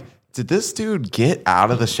I'm like, did this dude get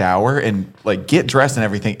out of the shower and like get dressed and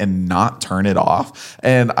everything and not turn it off?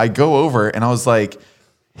 And I go over, and I was like,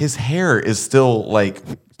 his hair is still like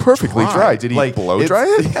Perfectly dry. Did he blow it's- dry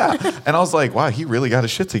it? Yeah. And I was like, wow, he really got his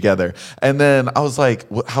shit together. And then I was like,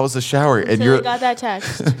 how was the shower? And Until I got that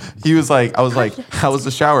text. he was like, I was like, how was the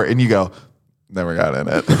shower? And you go, never got in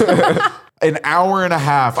it. An hour and a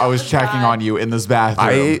half I was checking on you in this bathroom.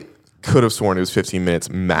 I could have sworn it was 15 minutes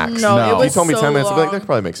max. No, No. it You was You told me so 10 minutes. I'd be like, long. that could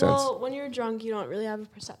probably make sense. Well, when you're drunk, you don't really have a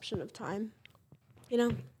perception of time. You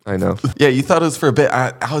know? I know. Yeah, you thought it was for a bit.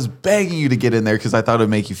 I was begging you to get in there because I thought it would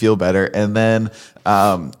make you feel better. And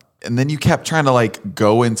then you kept trying to like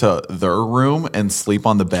go into their room and sleep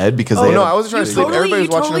on the bed because Oh, they no, had I wasn't trying to sleep. Everybody was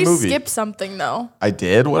watching a movie. skipped something though. I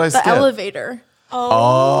did what I The skipped. elevator.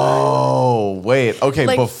 Oh wait, okay.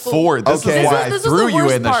 Like, before this okay. is why This I was threw the you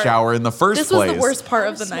worst in the part. shower in the first This place. was the worst part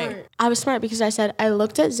of the night. I was smart because I said, I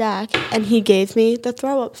looked at Zach and he gave me the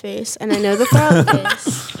throw up face. And I know the throw up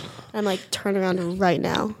face. And I'm like, turn around right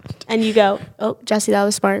now. And you go, oh, Jesse, that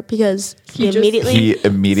was smart because he He immediately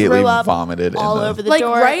threw up vomited all in the, over the Like,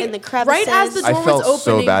 door, right- in the crevices. right as the I door felt was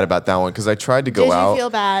so opening. bad about that one because I tried to go Did out. you feel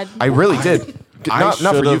bad? I really did. I Not for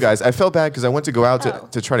you should've- guys. I felt bad because I went to go out Oh,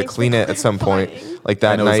 to try to thanks for clean it at some point, clarifying. like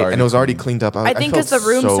that And it was night, already and it was already cleaned up. I think because the felt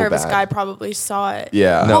room so service bad. guy probably saw it.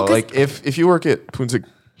 yeah. No, Well, 'cause- like if you work at Punta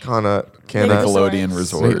Cana, Nickelodeon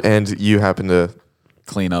Resort and you happen to,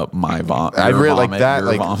 clean up my vomit. I really like that.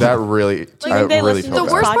 Like that really, Like, I they really listen to felt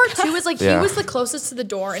The Go bad. worst back. part too is like Yeah. he was the closest to the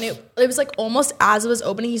door, and it was like almost as it was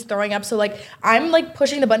opening, he's throwing up. So like I'm like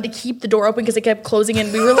pushing the button to keep the door open because it kept closing,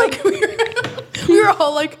 and we were like we were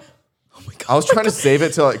all like, I was trying to save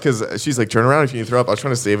it till because she's like, turn around if you need to throw up. I was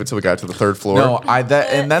trying to save it till we got to the third floor. No,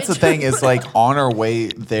 and that's the thing is like on our way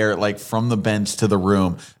there, like from the bench to the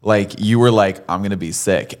room, like you were like, I'm gonna be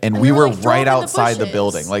sick, and we we were were like, throw right up in the outside the bushes.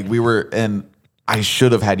 building, like we were, and I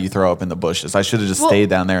should have had you throw up in the bushes. I should have just stayed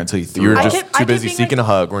down there until you threw you were up. just kept- I too kept busy being seeking like- a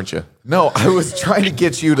hug, weren't you? No, I was trying to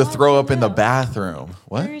get you to throw up in the bathroom.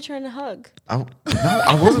 Why What? are you trying to hug? No,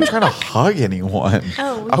 I wasn't trying to hug anyone.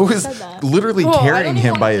 Oh, I you was said that. literally Well, I carrying don't even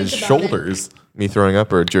him wanna by his think about it. shoulders. Me throwing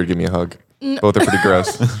up or Jared give me a hug? Both are pretty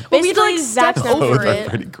gross. we had to Basically, like Zach's step never over Both are it.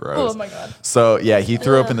 pretty gross. Oh my god. So yeah, he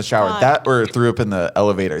threw up in the shower. God. Or threw up in the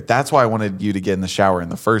elevator. That's why I wanted you to get in the shower in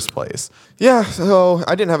the first place. Yeah, so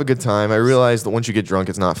I didn't have a good time. I realized that once you get drunk,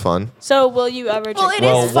 it's not fun. So will you ever Well, drink? it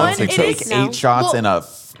Well, is fun. once you It take is- 8 shots Well, in a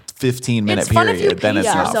 15-minute It's fun if you period, then pace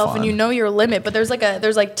it's not yourself fun. and you know your limit. But there's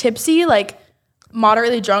like tipsy, like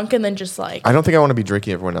moderately drunk, and then just like I don't think I want to be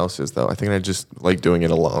drinking everyone else's though. I think I just like doing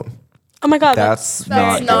it alone. Oh my god, That's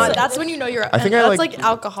that's not not. good. That's when you know you're. I think I that's like- like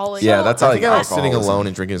alcoholic. Yeah, that's I how think I like sitting alone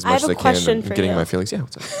and drinking as I much have as a I can question and for getting you. my feelings. Yeah,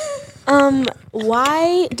 what's up?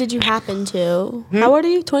 Why did you happen to? How old are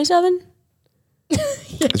you? 27?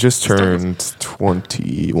 I just turned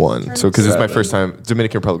 21. So because it's my first time.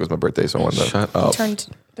 Dominican Republic was my birthday, so I wanted to. Shut up. turned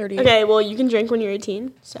 30. Okay, well you can drink when you're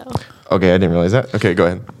 18. So Okay, I didn't realize that. Okay, go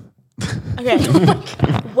ahead. okay,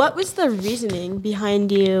 what was the reasoning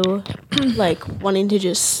behind you like wanting to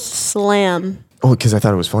just slam? Oh, because I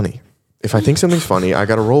thought it was funny. If I think something's funny, I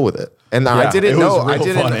got to roll with it. And I Yeah, didn't it was know. I real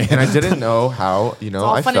didn't, funny. and I didn't know how. It's I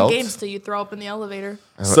all fun felt. and games till you throw up in the elevator. Again,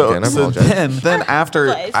 I So apologize. then after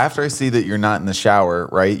Guys. I see that you're not in the shower,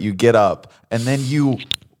 right? You get up and then you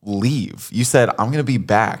leave. You said, I'm gonna be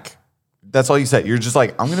back. That's all you said. You're just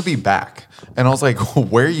like, I'm gonna be back. And I was like,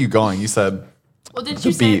 where are you going? You said, Well, did The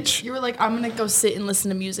you say beach. you were like, I'm gonna go sit and listen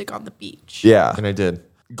to music on the beach? yeah. And I did.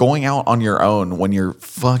 Going out on your own when you're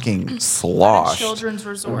fucking At a sloshed children's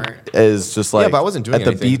resort. is just like but I wasn't doing at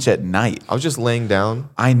the anything. beach at night. I was just laying down.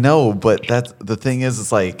 I know, but that's the thing is,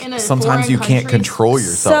 it's like In a sometimes foreign you can't country. control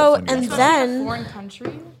yourself. So when you're and drunk. then Foreign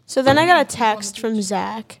country. so then I got a text from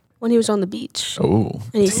Zach when he was on the beach, oh,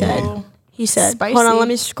 and he said, Oh. '"Hold on, Spicy. let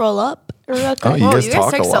me scroll up." Real quick. oh, you Whoa, guys you guys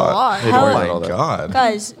talk a text a lot. lot. Hey, don't Oh worry my about all that. god.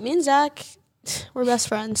 Guys, me and Zach, we're best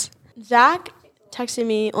friends. Zach texted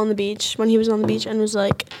me on the beach when he was on the beach and was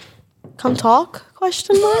like, "Come talk?"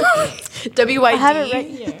 Question mark. WYD. I have it right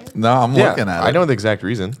here. No, I'm Yeah, looking at it. I know the exact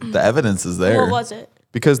reason. The evidence is there. What was it?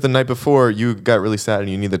 Because the night before you got really sad and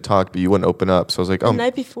you needed to talk, but you wouldn't open up. So I was like, The oh,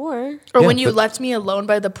 night before. Or Yeah, when you but- left me alone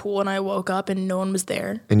by the pool and I woke up and no one was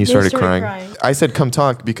there. and you They started, started crying. crying. I said, come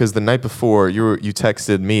talk because the night before you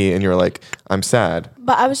texted me and you were like, I'm sad.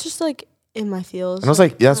 But I was just like in my feels. And I was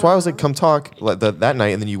like, yeah, that's why I was like, come talk that night.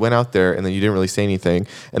 And then you went out there and then you didn't really say anything.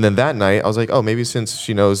 And then that night I was like, oh, maybe since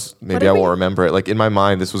she knows, maybe I won't remember it. Like in my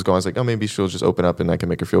mind, this was going, I was like, oh, maybe she'll just open up and I can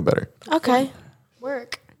make her feel better. Okay.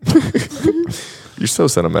 Work. You're so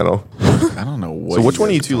sentimental. I don't know what. So which one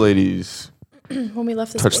of you guys two ladies When we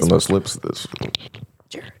left this touched the place. most lips this?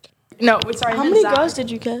 Jared. No, sorry. How many girls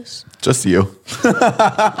did you kiss? Just you. All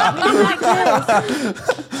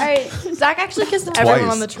right, Zach actually kissed everyone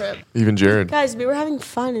on the trip. Even Jared. Guys, we were having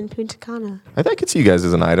fun in Punta Cana. I think I could see you guys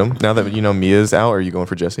as an item. Now that you know Mia's out, are you going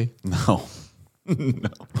for Jesse? No. All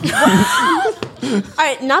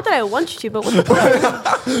right, not that I want you to, but what the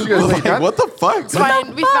fuck? Like, what the fuck?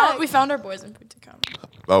 Fine. We found our boys in Punta Cana.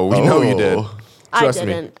 Oh, we know you did. Oh. I Trust me.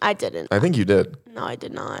 didn't. I didn't. I think you did. No, I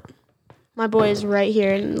did not. My boy is right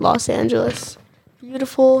here in Los Angeles.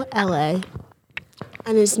 Beautiful LA.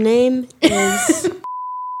 And his name is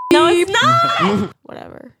No, it's not.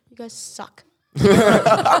 Whatever. You guys suck. You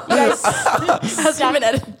guys Hasn't even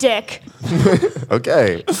edited. dick.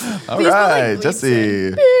 Okay. All Please, right, please,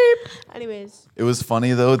 Jesse. Anyways, It was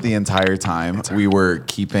funny though. The entire time we were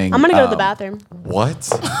keeping. I'm gonna go to the bathroom. What?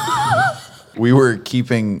 We were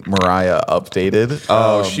keeping Mariah updated.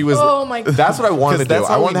 Oh, she was. Oh my god. That's what I wanted to do. That's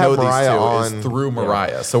I how wanted we to have know Mariah these two on is through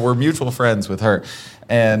Mariah. So we're mutual friends with her,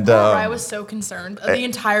 and Mariah was so concerned the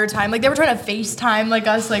entire time. Like they were trying to FaceTime like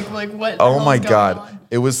us. Like what? the oh hell my is going god, on?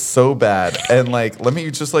 it was so bad. And like, let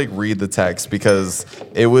me just like read the text because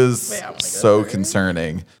it was Wait, I wanna go so through.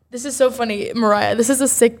 concerning. This is so funny, Mariah. This is a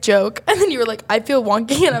sick joke. And then you were like, I feel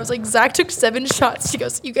wonky. And I was like, Zach took 7 shots. She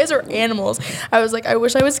goes, you guys are animals. I was like, I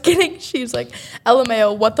wish I was kidding. She was like,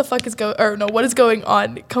 LMAO, what the fuck is what is going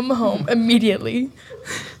on? Come home immediately.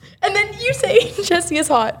 And then you say, Jesse is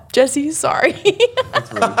hot. Jesse, sorry.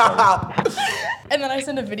 That's really funny. And then I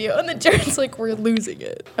send a video. And then Jared's like, we're losing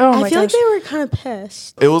it. Oh I feel like they were kind of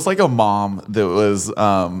pissed. It was like a mom that was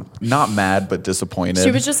not mad but disappointed.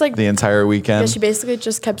 She was just like- the entire weekend. Yeah, she basically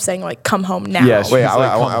just kept saying, like, come home now. Yeah, she- Wait, He's I,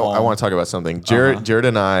 like, I, "Come I, I home." want to talk about something. Jared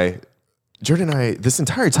and I, this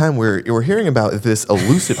entire time we're hearing about this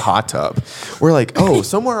elusive hot tub. We're like, oh,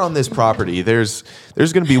 somewhere on this property, there's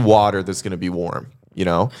going to be water that's going to be warm, you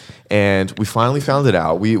know? And we finally found it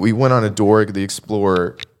out. We went on a Dora the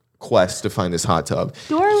Explorer quest to find this hot tub.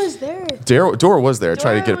 Dora was there. Dora was there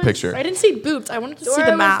trying to get a was- picture. I didn't see boobs. I wanted to see Dora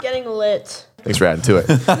the was map. getting lit. Thanks for adding to it.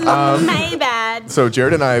 My bad. So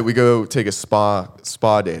Jared and I, we go take a spa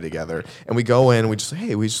day together, and we go in. And we just say,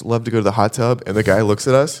 hey, we just love to go to the hot tub. And the guy looks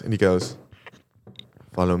at us and he goes,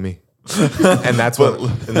 "Follow me." and that's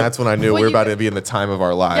when I knew Well, we're you- about to be in the time of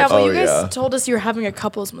our lives. Yeah, but Oh, you guys yeah. told us you were having a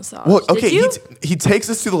couples massage. Well, Did okay, you? he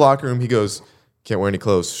takes us to the locker room. He goes, Can't wear any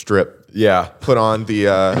clothes. Strip. Yeah. Put on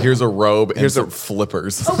the. Here's a robe. Here's and some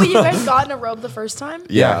flippers. Oh, wait, you guys got in a robe the first time?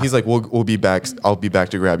 Yeah. He's like, we'll be back. I'll be back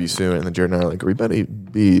to grab you soon. And then Jared and I are like, are we about to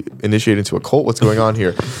be initiated into a cult? What's going on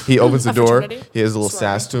here? He opens the door. fraternity? He has a little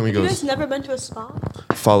sass to him. He You guys goes, never been to a spa?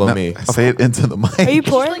 follow me. Say it into the mic. Are you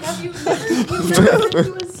poor? Like, have you never been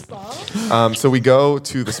to a spa? So we go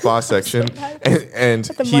to the spa section, and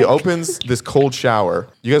he mic. opens this cold shower.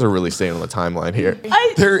 You guys are really staying on the timeline here.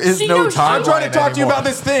 There is See, no no, time. I'm trying to talk to you about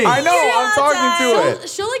this thing. I know. I'm talking to it.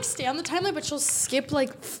 She'll like stay on the timeline, but she'll skip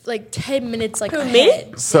like 10 minutes like me?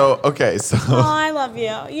 ahead. So okay. So Oh, I love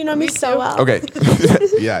you. You know me so well. Okay.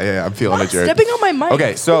 yeah, I'm feeling it, Jared. Stepping on my mic.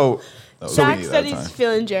 Okay, so Jack we- said that he's time.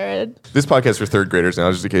 feeling Jared. this podcast for third graders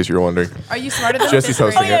now, just in case you were wondering. Are you smarter than Jesse's a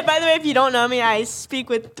fifth hosting Oh grader? yeah, by the way, if you don't know me, I speak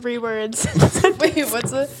with 3 words. Wait,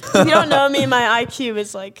 what's it? If you don't know me, my IQ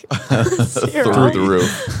is like 0. Through the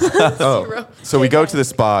roof. Oh, Zero. so we go to the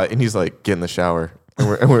spa, and he's like, get in the shower.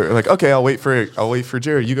 And we're like, okay, I'll wait for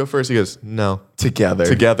Jared. You go first. He goes, no. Together.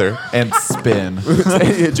 and spin.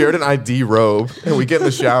 Jared and I derobe, and we get in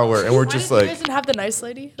the shower, and we're Why just did you like, guys didn't have the nice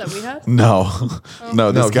lady that we had? No,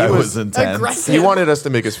 no, this No, guy he was was intense. aggressive. he wanted us to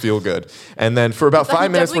make us feel good. And then for about 5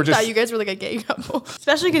 minutes, we're Definitely thought just you guys were like a gay couple.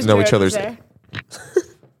 Especially because Know Jared each other's- was there.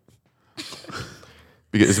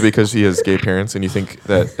 Is it because he has gay parents and you think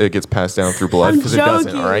that it gets passed down through blood? I'm Because it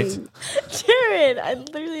doesn't, all right? joking. Jared, I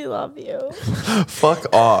literally love you.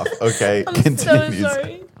 Fuck off. Okay, I'm continues. so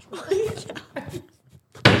sorry.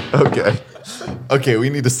 Okay. Okay, we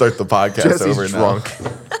need to start the podcast Jesse's over drunk.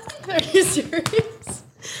 Are you serious?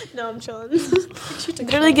 No, I'm chilling.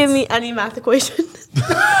 Literally give me any math equation.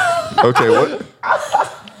 Okay, what?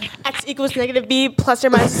 X equals negative b plus or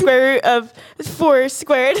minus the square root of 4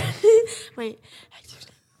 squared. Wait.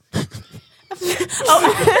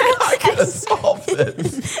 I could solve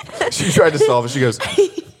this. She tried to solve it. She goes,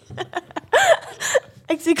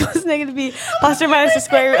 X equals negative b plus or minus the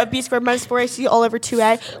square root of b squared minus 4ac all over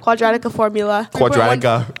 2a. Quadratic formula.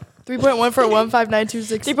 quadratica. 3.1 for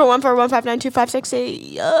 15926. 3.1 for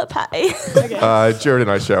 1592568 pi. Okay. Jared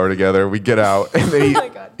and I shower together. We get out, and then my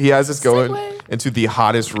God. he has us going Segue. into the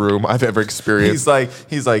hottest room I've ever experienced.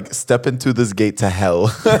 He's like, step into this gate to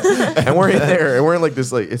hell. And we're in there, and we're in like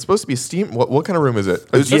this, like, it's supposed to be steam. What kind of room is it?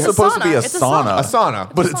 It's just a supposed to be a sauna. It's a sauna. a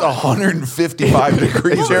sauna. But it's 155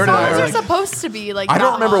 degrees. Jared and I Saunas are are like, supposed to be like. I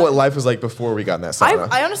don't not remember hot. what life was like before we got in that sauna.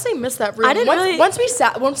 I honestly missed that room. I didn't really-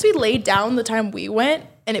 once we laid down the time we went,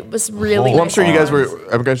 and it was really. well, I'm nice sure you guys times.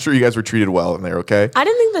 were. I'm sure you guys were treated well in there. Okay. I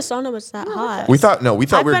didn't think the sauna was that hot. We thought we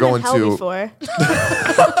thought I've we were been in going hell to. before.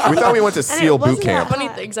 We thought we went to it SEAL boot wasn't camp. that Funny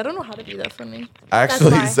hot. things. I don't know how to be that funny.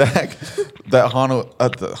 Actually, That's Zach, that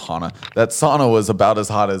that sauna was about as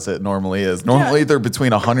hot as it normally is. Normally, they're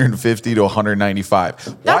between 150 to 195.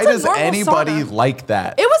 Why That's a does normal anybody sauna. like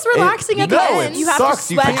that? It was relaxing at the no, end. it You have to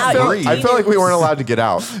sucks. You sweat can't out your breathe. I felt like we weren't allowed to get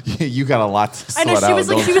out. You got a lot to I sweat know she out, was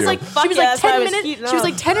like don't she was you? like Fuck she was yeah, like that's why I 10 was minutes. heating She was up.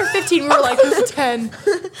 like 10 or 15. We were like, this is 10.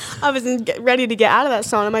 I was ready to get out of that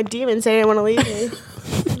sauna. My demons say they want to leave me.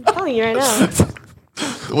 I'm telling you right now.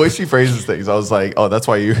 The way she phrases things, I was like, oh, that's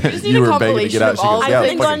why you just need you a were begging to get compilation out. of She all goes, I've yeah,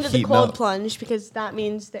 been fucking going to the heating cold up. plunge because that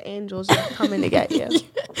means the angels are coming to get you.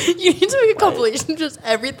 You need to make a compilation of just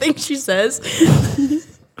everything she says.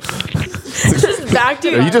 Just back to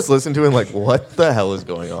You just listen to it and like, what the hell is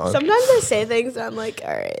going on? Sometimes I say things and I'm like,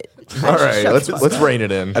 all right. All right, let's rein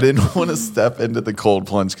it in. I didn't want to step into the cold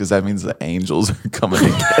plunge because that means the angels are coming to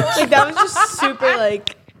get Like that was just super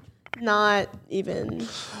like not even.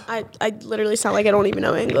 I literally sound like I don't even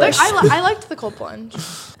know English. I liked the cold plunge.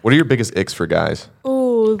 What are your biggest icks for guys?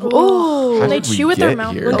 Ooh, How They did we chew with their get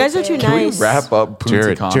mouth. here? When guys are too Can nice. we wrap up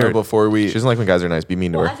Punta Cana before we? She doesn't like when guys are nice. Be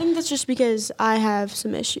mean to Well, her. I think that's just because I have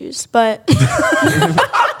some issues, but Do you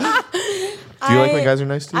like when guys are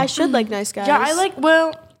nice to you? I should like nice guys. Yeah, I like.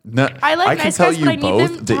 Well, No, I like can nice tell guys, you but I need them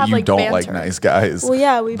both to that have, you like, don't like banter. nice guys. Well,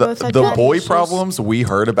 yeah, we both had the daddy boy issues. problems we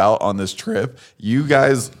heard about on this trip. You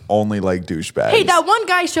guys only like douchebags. hey, that one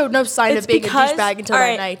guy showed no sign of being a douchebag until all that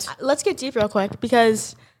right, night. Let's get deep real quick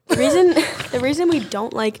because the reason we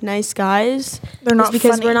don't like nice guys They're not is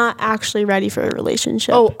because funny. we're not actually ready for a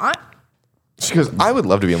relationship. Oh, She goes, I would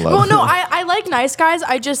love to be in love. well, no, I like nice guys.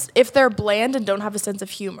 I just if they're bland and don't have a sense of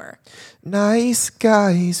humor. Nice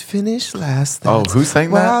guys finish last. Oh, who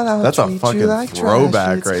sang that? That's a fucking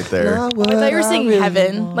throwback right there. I thought you were saying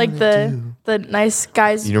heaven, like the nice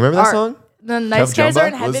guys. You remember that are- song? The nice Kev guys Jumba? are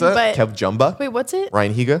in What's heaven, that? but Kev Jumba? wait, what's it?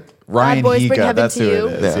 Ryan Higa? Ryan boys bring Higa, heaven that's to who you.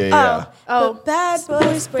 it is. Yeah. Yeah. Oh, bad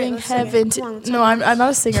boys bring heaven to. No, I'm not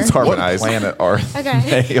a singer. It's What harmonized. planet are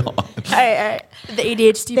Okay. they on? all right. The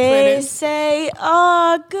ADHD They planet. say,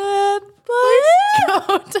 "Oh, good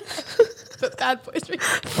boys." But bad boys.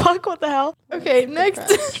 Fuck, what the hell? Okay,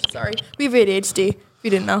 next. Sorry, we have ADHD. If you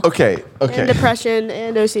didn't know. Okay. And depression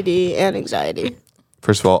and OCD and anxiety.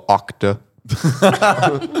 First of all, Octa.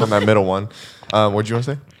 On that middle one. What'd you want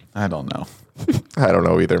to say? I don't know. I don't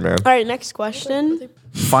know either, man. All right, next question.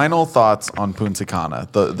 Final thoughts on Punta Cana,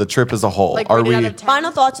 the trip as a whole. Like, Are rated we? out of 10.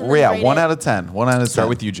 Final thoughts. And We're then at rate 1 it. out of 10. 1 out of 10. Start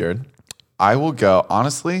with you, Jared. I will go,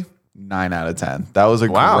 honestly, 9 out of 10. That was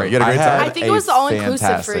a Wow, great. you had a great had time. I think it a was all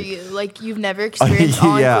inclusive for fantastic- you. Like you've never experienced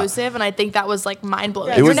all inclusive, and I think that was like mind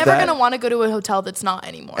blowing. It You're was never that- gonna want to go to a hotel that's not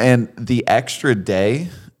anymore. And the extra day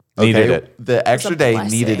Needed it. The extra day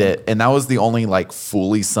needed blessing. it, and that was the only like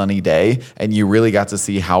fully sunny day, and you really got to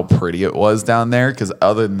see how pretty it was down there. Because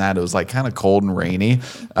other than that, it was like kind of cold and rainy.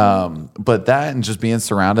 But that and just being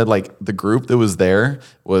surrounded, like the group that was there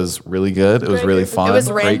was really good. It was really fun. it was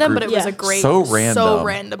Great random, group. but it was Yeah. a great, so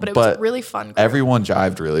random, but it was a really fun. Group. Everyone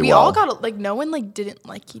jived really we well. all got like no one like didn't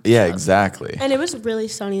like each yeah, other. exactly. And it was really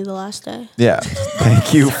sunny the last day. Yeah,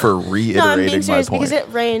 thank you for reiterating No, I'm being my serious point. because it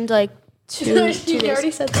rained like two You days.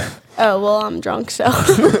 already said that. Oh, well, I'm drunk, so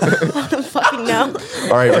I don't fucking know.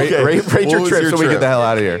 All right, rate What your was trip your so we trip? get the hell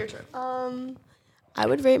out of here. I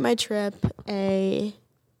would rate my trip a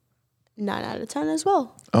 9 out of 10 as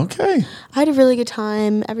well. Okay. I had a really good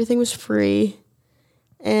time. Everything was free.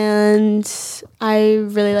 And I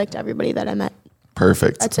really liked everybody that I met.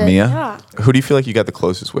 Perfect. That's it. Mia, Yeah. Who do you feel like you got the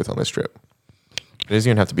closest with on this trip? It doesn't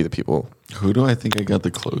even have to be the people. who do I think I got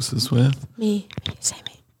the closest with? Me. Say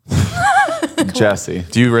me. Jesse.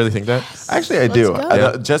 Do you really think that? Actually, I do. go.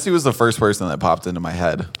 Yeah. Jesse was the first person that popped into my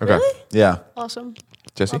head. Okay. Really? Yeah. Awesome.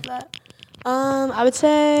 Jesse? Love that. I would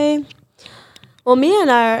say, well, Mia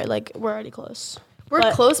and I are like, we're already close.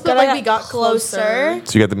 We're close, but I like we got closer.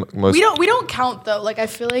 So you got the most. We don't count though. Like I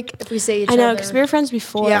feel like if we say each I know, other, because we were friends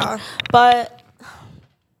before. Yeah. But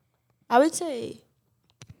I would say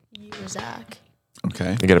you or Zach.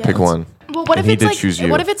 Okay. You got to pick one. well, what and if he it's did like choose you.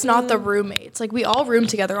 what if it's not the roommates? Like we all room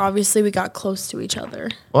together. Obviously, we got close to each other.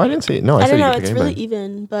 Well, I didn't say no. I I said don't you know. could pick It's really anybody.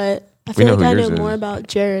 even, but I We feel know like who I yours know is. more about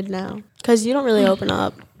Jared now. Because you don't really open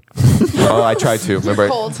up. Oh, I tried to. Remember,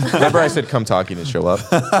 Cold. remember I said come talk, you didn't show up.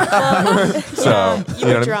 So Yeah, you know were what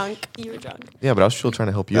I mean? drunk. You were drunk. Yeah, but I was still trying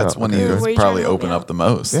to help you That's out. when Okay. you Were you trying probably to help open me up out? the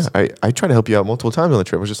most. Yeah, I tried to help you out multiple times on the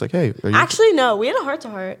trip. I was just like, hey, are you Actually, no. We had a heart to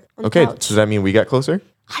heart. okay? So does that mean we got closer?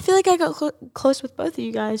 I feel like I got close with both of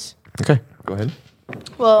you guys. Okay, go ahead.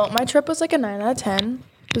 Well, my trip was like a 9 out of 10.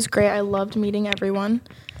 It was great. I loved meeting everyone.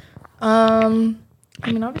 I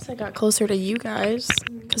mean, obviously, I got closer to you guys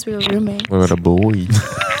because we were roommates. What about a boy?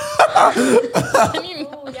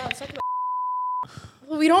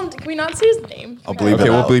 Well, we don't. Can we not say his name? I'll bleep Okay, it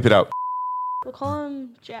we'll out. bleep it out. We'll call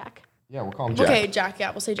him Jack. Yeah, we'll call him Jack. Okay, Jack.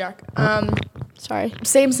 Yeah, we'll say Jack. Sorry.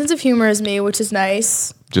 Same sense of humor as me, which is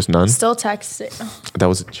nice. Just none. Still texting. That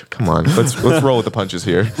was. Come on, let's roll with the punches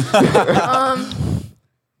here.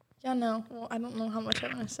 Yeah, no. Well, I don't know how much I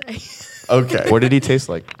want to say. Okay. What did he taste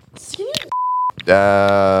like? 7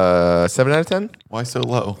 out of 10. Why so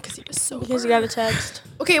low? Because he was so. Because you got a text.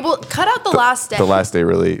 Okay, well, cut out the last day. The last day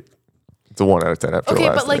really. It's a 1 out of 10 after the Okay,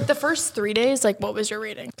 last but like day. the first 3 days, like what was your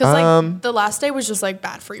rating? Because like the last day was just like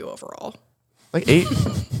bad for you overall. Like 8.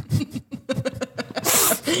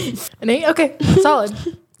 An 8? Okay, solid.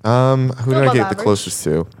 Who did Go I above get the average. closest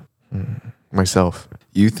to? Myself.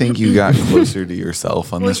 You think you got closer to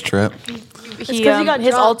yourself on this trip? It's He, because got his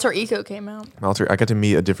drunk. alter ego came out. I got to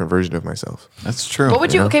meet a different version of myself. That's true. What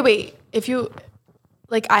would you? Yeah. Okay, wait. If you,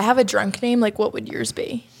 like, I have a drunk name. Like, what would yours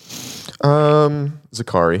be?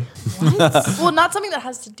 Zakari. Well, not something that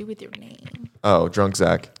has to do with your name. Oh, drunk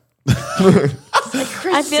Zach.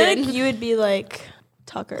 I feel like you would be like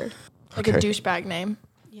Tucker. Like Okay. a douchebag name.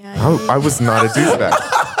 Yeah. I was not a douchebag.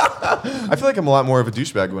 I feel like I'm a lot more of a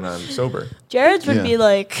douchebag when I'm sober. Jared's would Yeah. be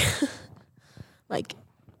like, like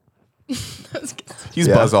He's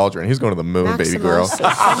Yeah. Buzz Aldrin. He's going to the moon, baby girl. Maximus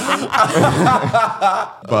or something.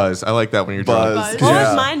 Buzz. I like that when you're drunk. Buzz. What Yeah.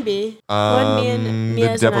 would mine be? What would me and The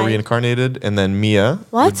Mia's devil and I- reincarnated, and then Mia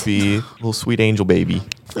What? would be little sweet angel baby.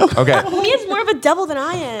 Okay. Mia's more of a devil than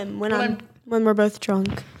I am when we're both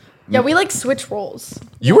drunk. Yeah, we like switch roles.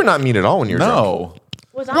 You were not mean at all when you were drunk. No.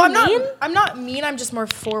 Was Well, I I'm not. mean? I'm not mean. I'm just more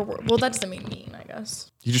forward. Well, that doesn't mean mean, I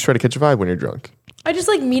guess. You just try to catch a vibe when you're drunk. I just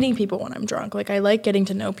like meeting people when I'm drunk. Like I like getting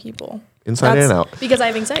to know people. Inside and out. Because I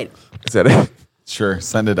have anxiety. Is that it? Sure.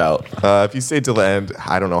 Send it out. If you stay till the end,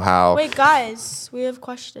 I don't know how. Wait, guys, we have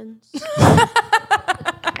questions.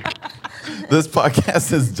 This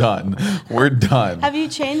podcast is done. We're done. Have you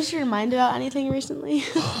changed your mind about anything recently?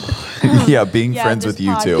 Yeah, being Yeah, friends this with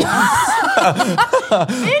you two.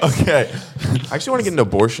 podcast. Okay. I actually want to get an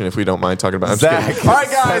abortion if we don't mind talking about it. I'm just Zach. kidding. All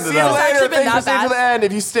right, guys. See you It's actually later. been Thanks for that staying till the bad. end.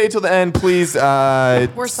 If you stay till the end, please.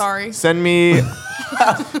 We're sorry. Send me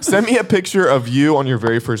a picture of you on your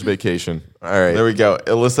very first vacation. All right. There we go.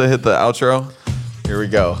 Alyssa, hit the outro. Here we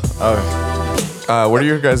go. Oh, What are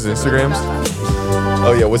your guys' Instagrams?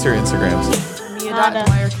 oh yeah. What's your Instagrams?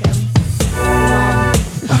 Mia.dwyerkim.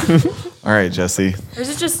 All right, Jesse. Or is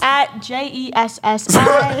it just At JESSINEMEC.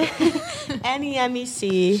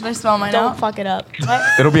 Should I spell mine Don't out? fuck it up.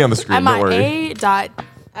 What? It'll be on the screen. Don't worry.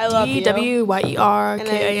 I love you.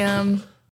 MIA.DWYERKAM.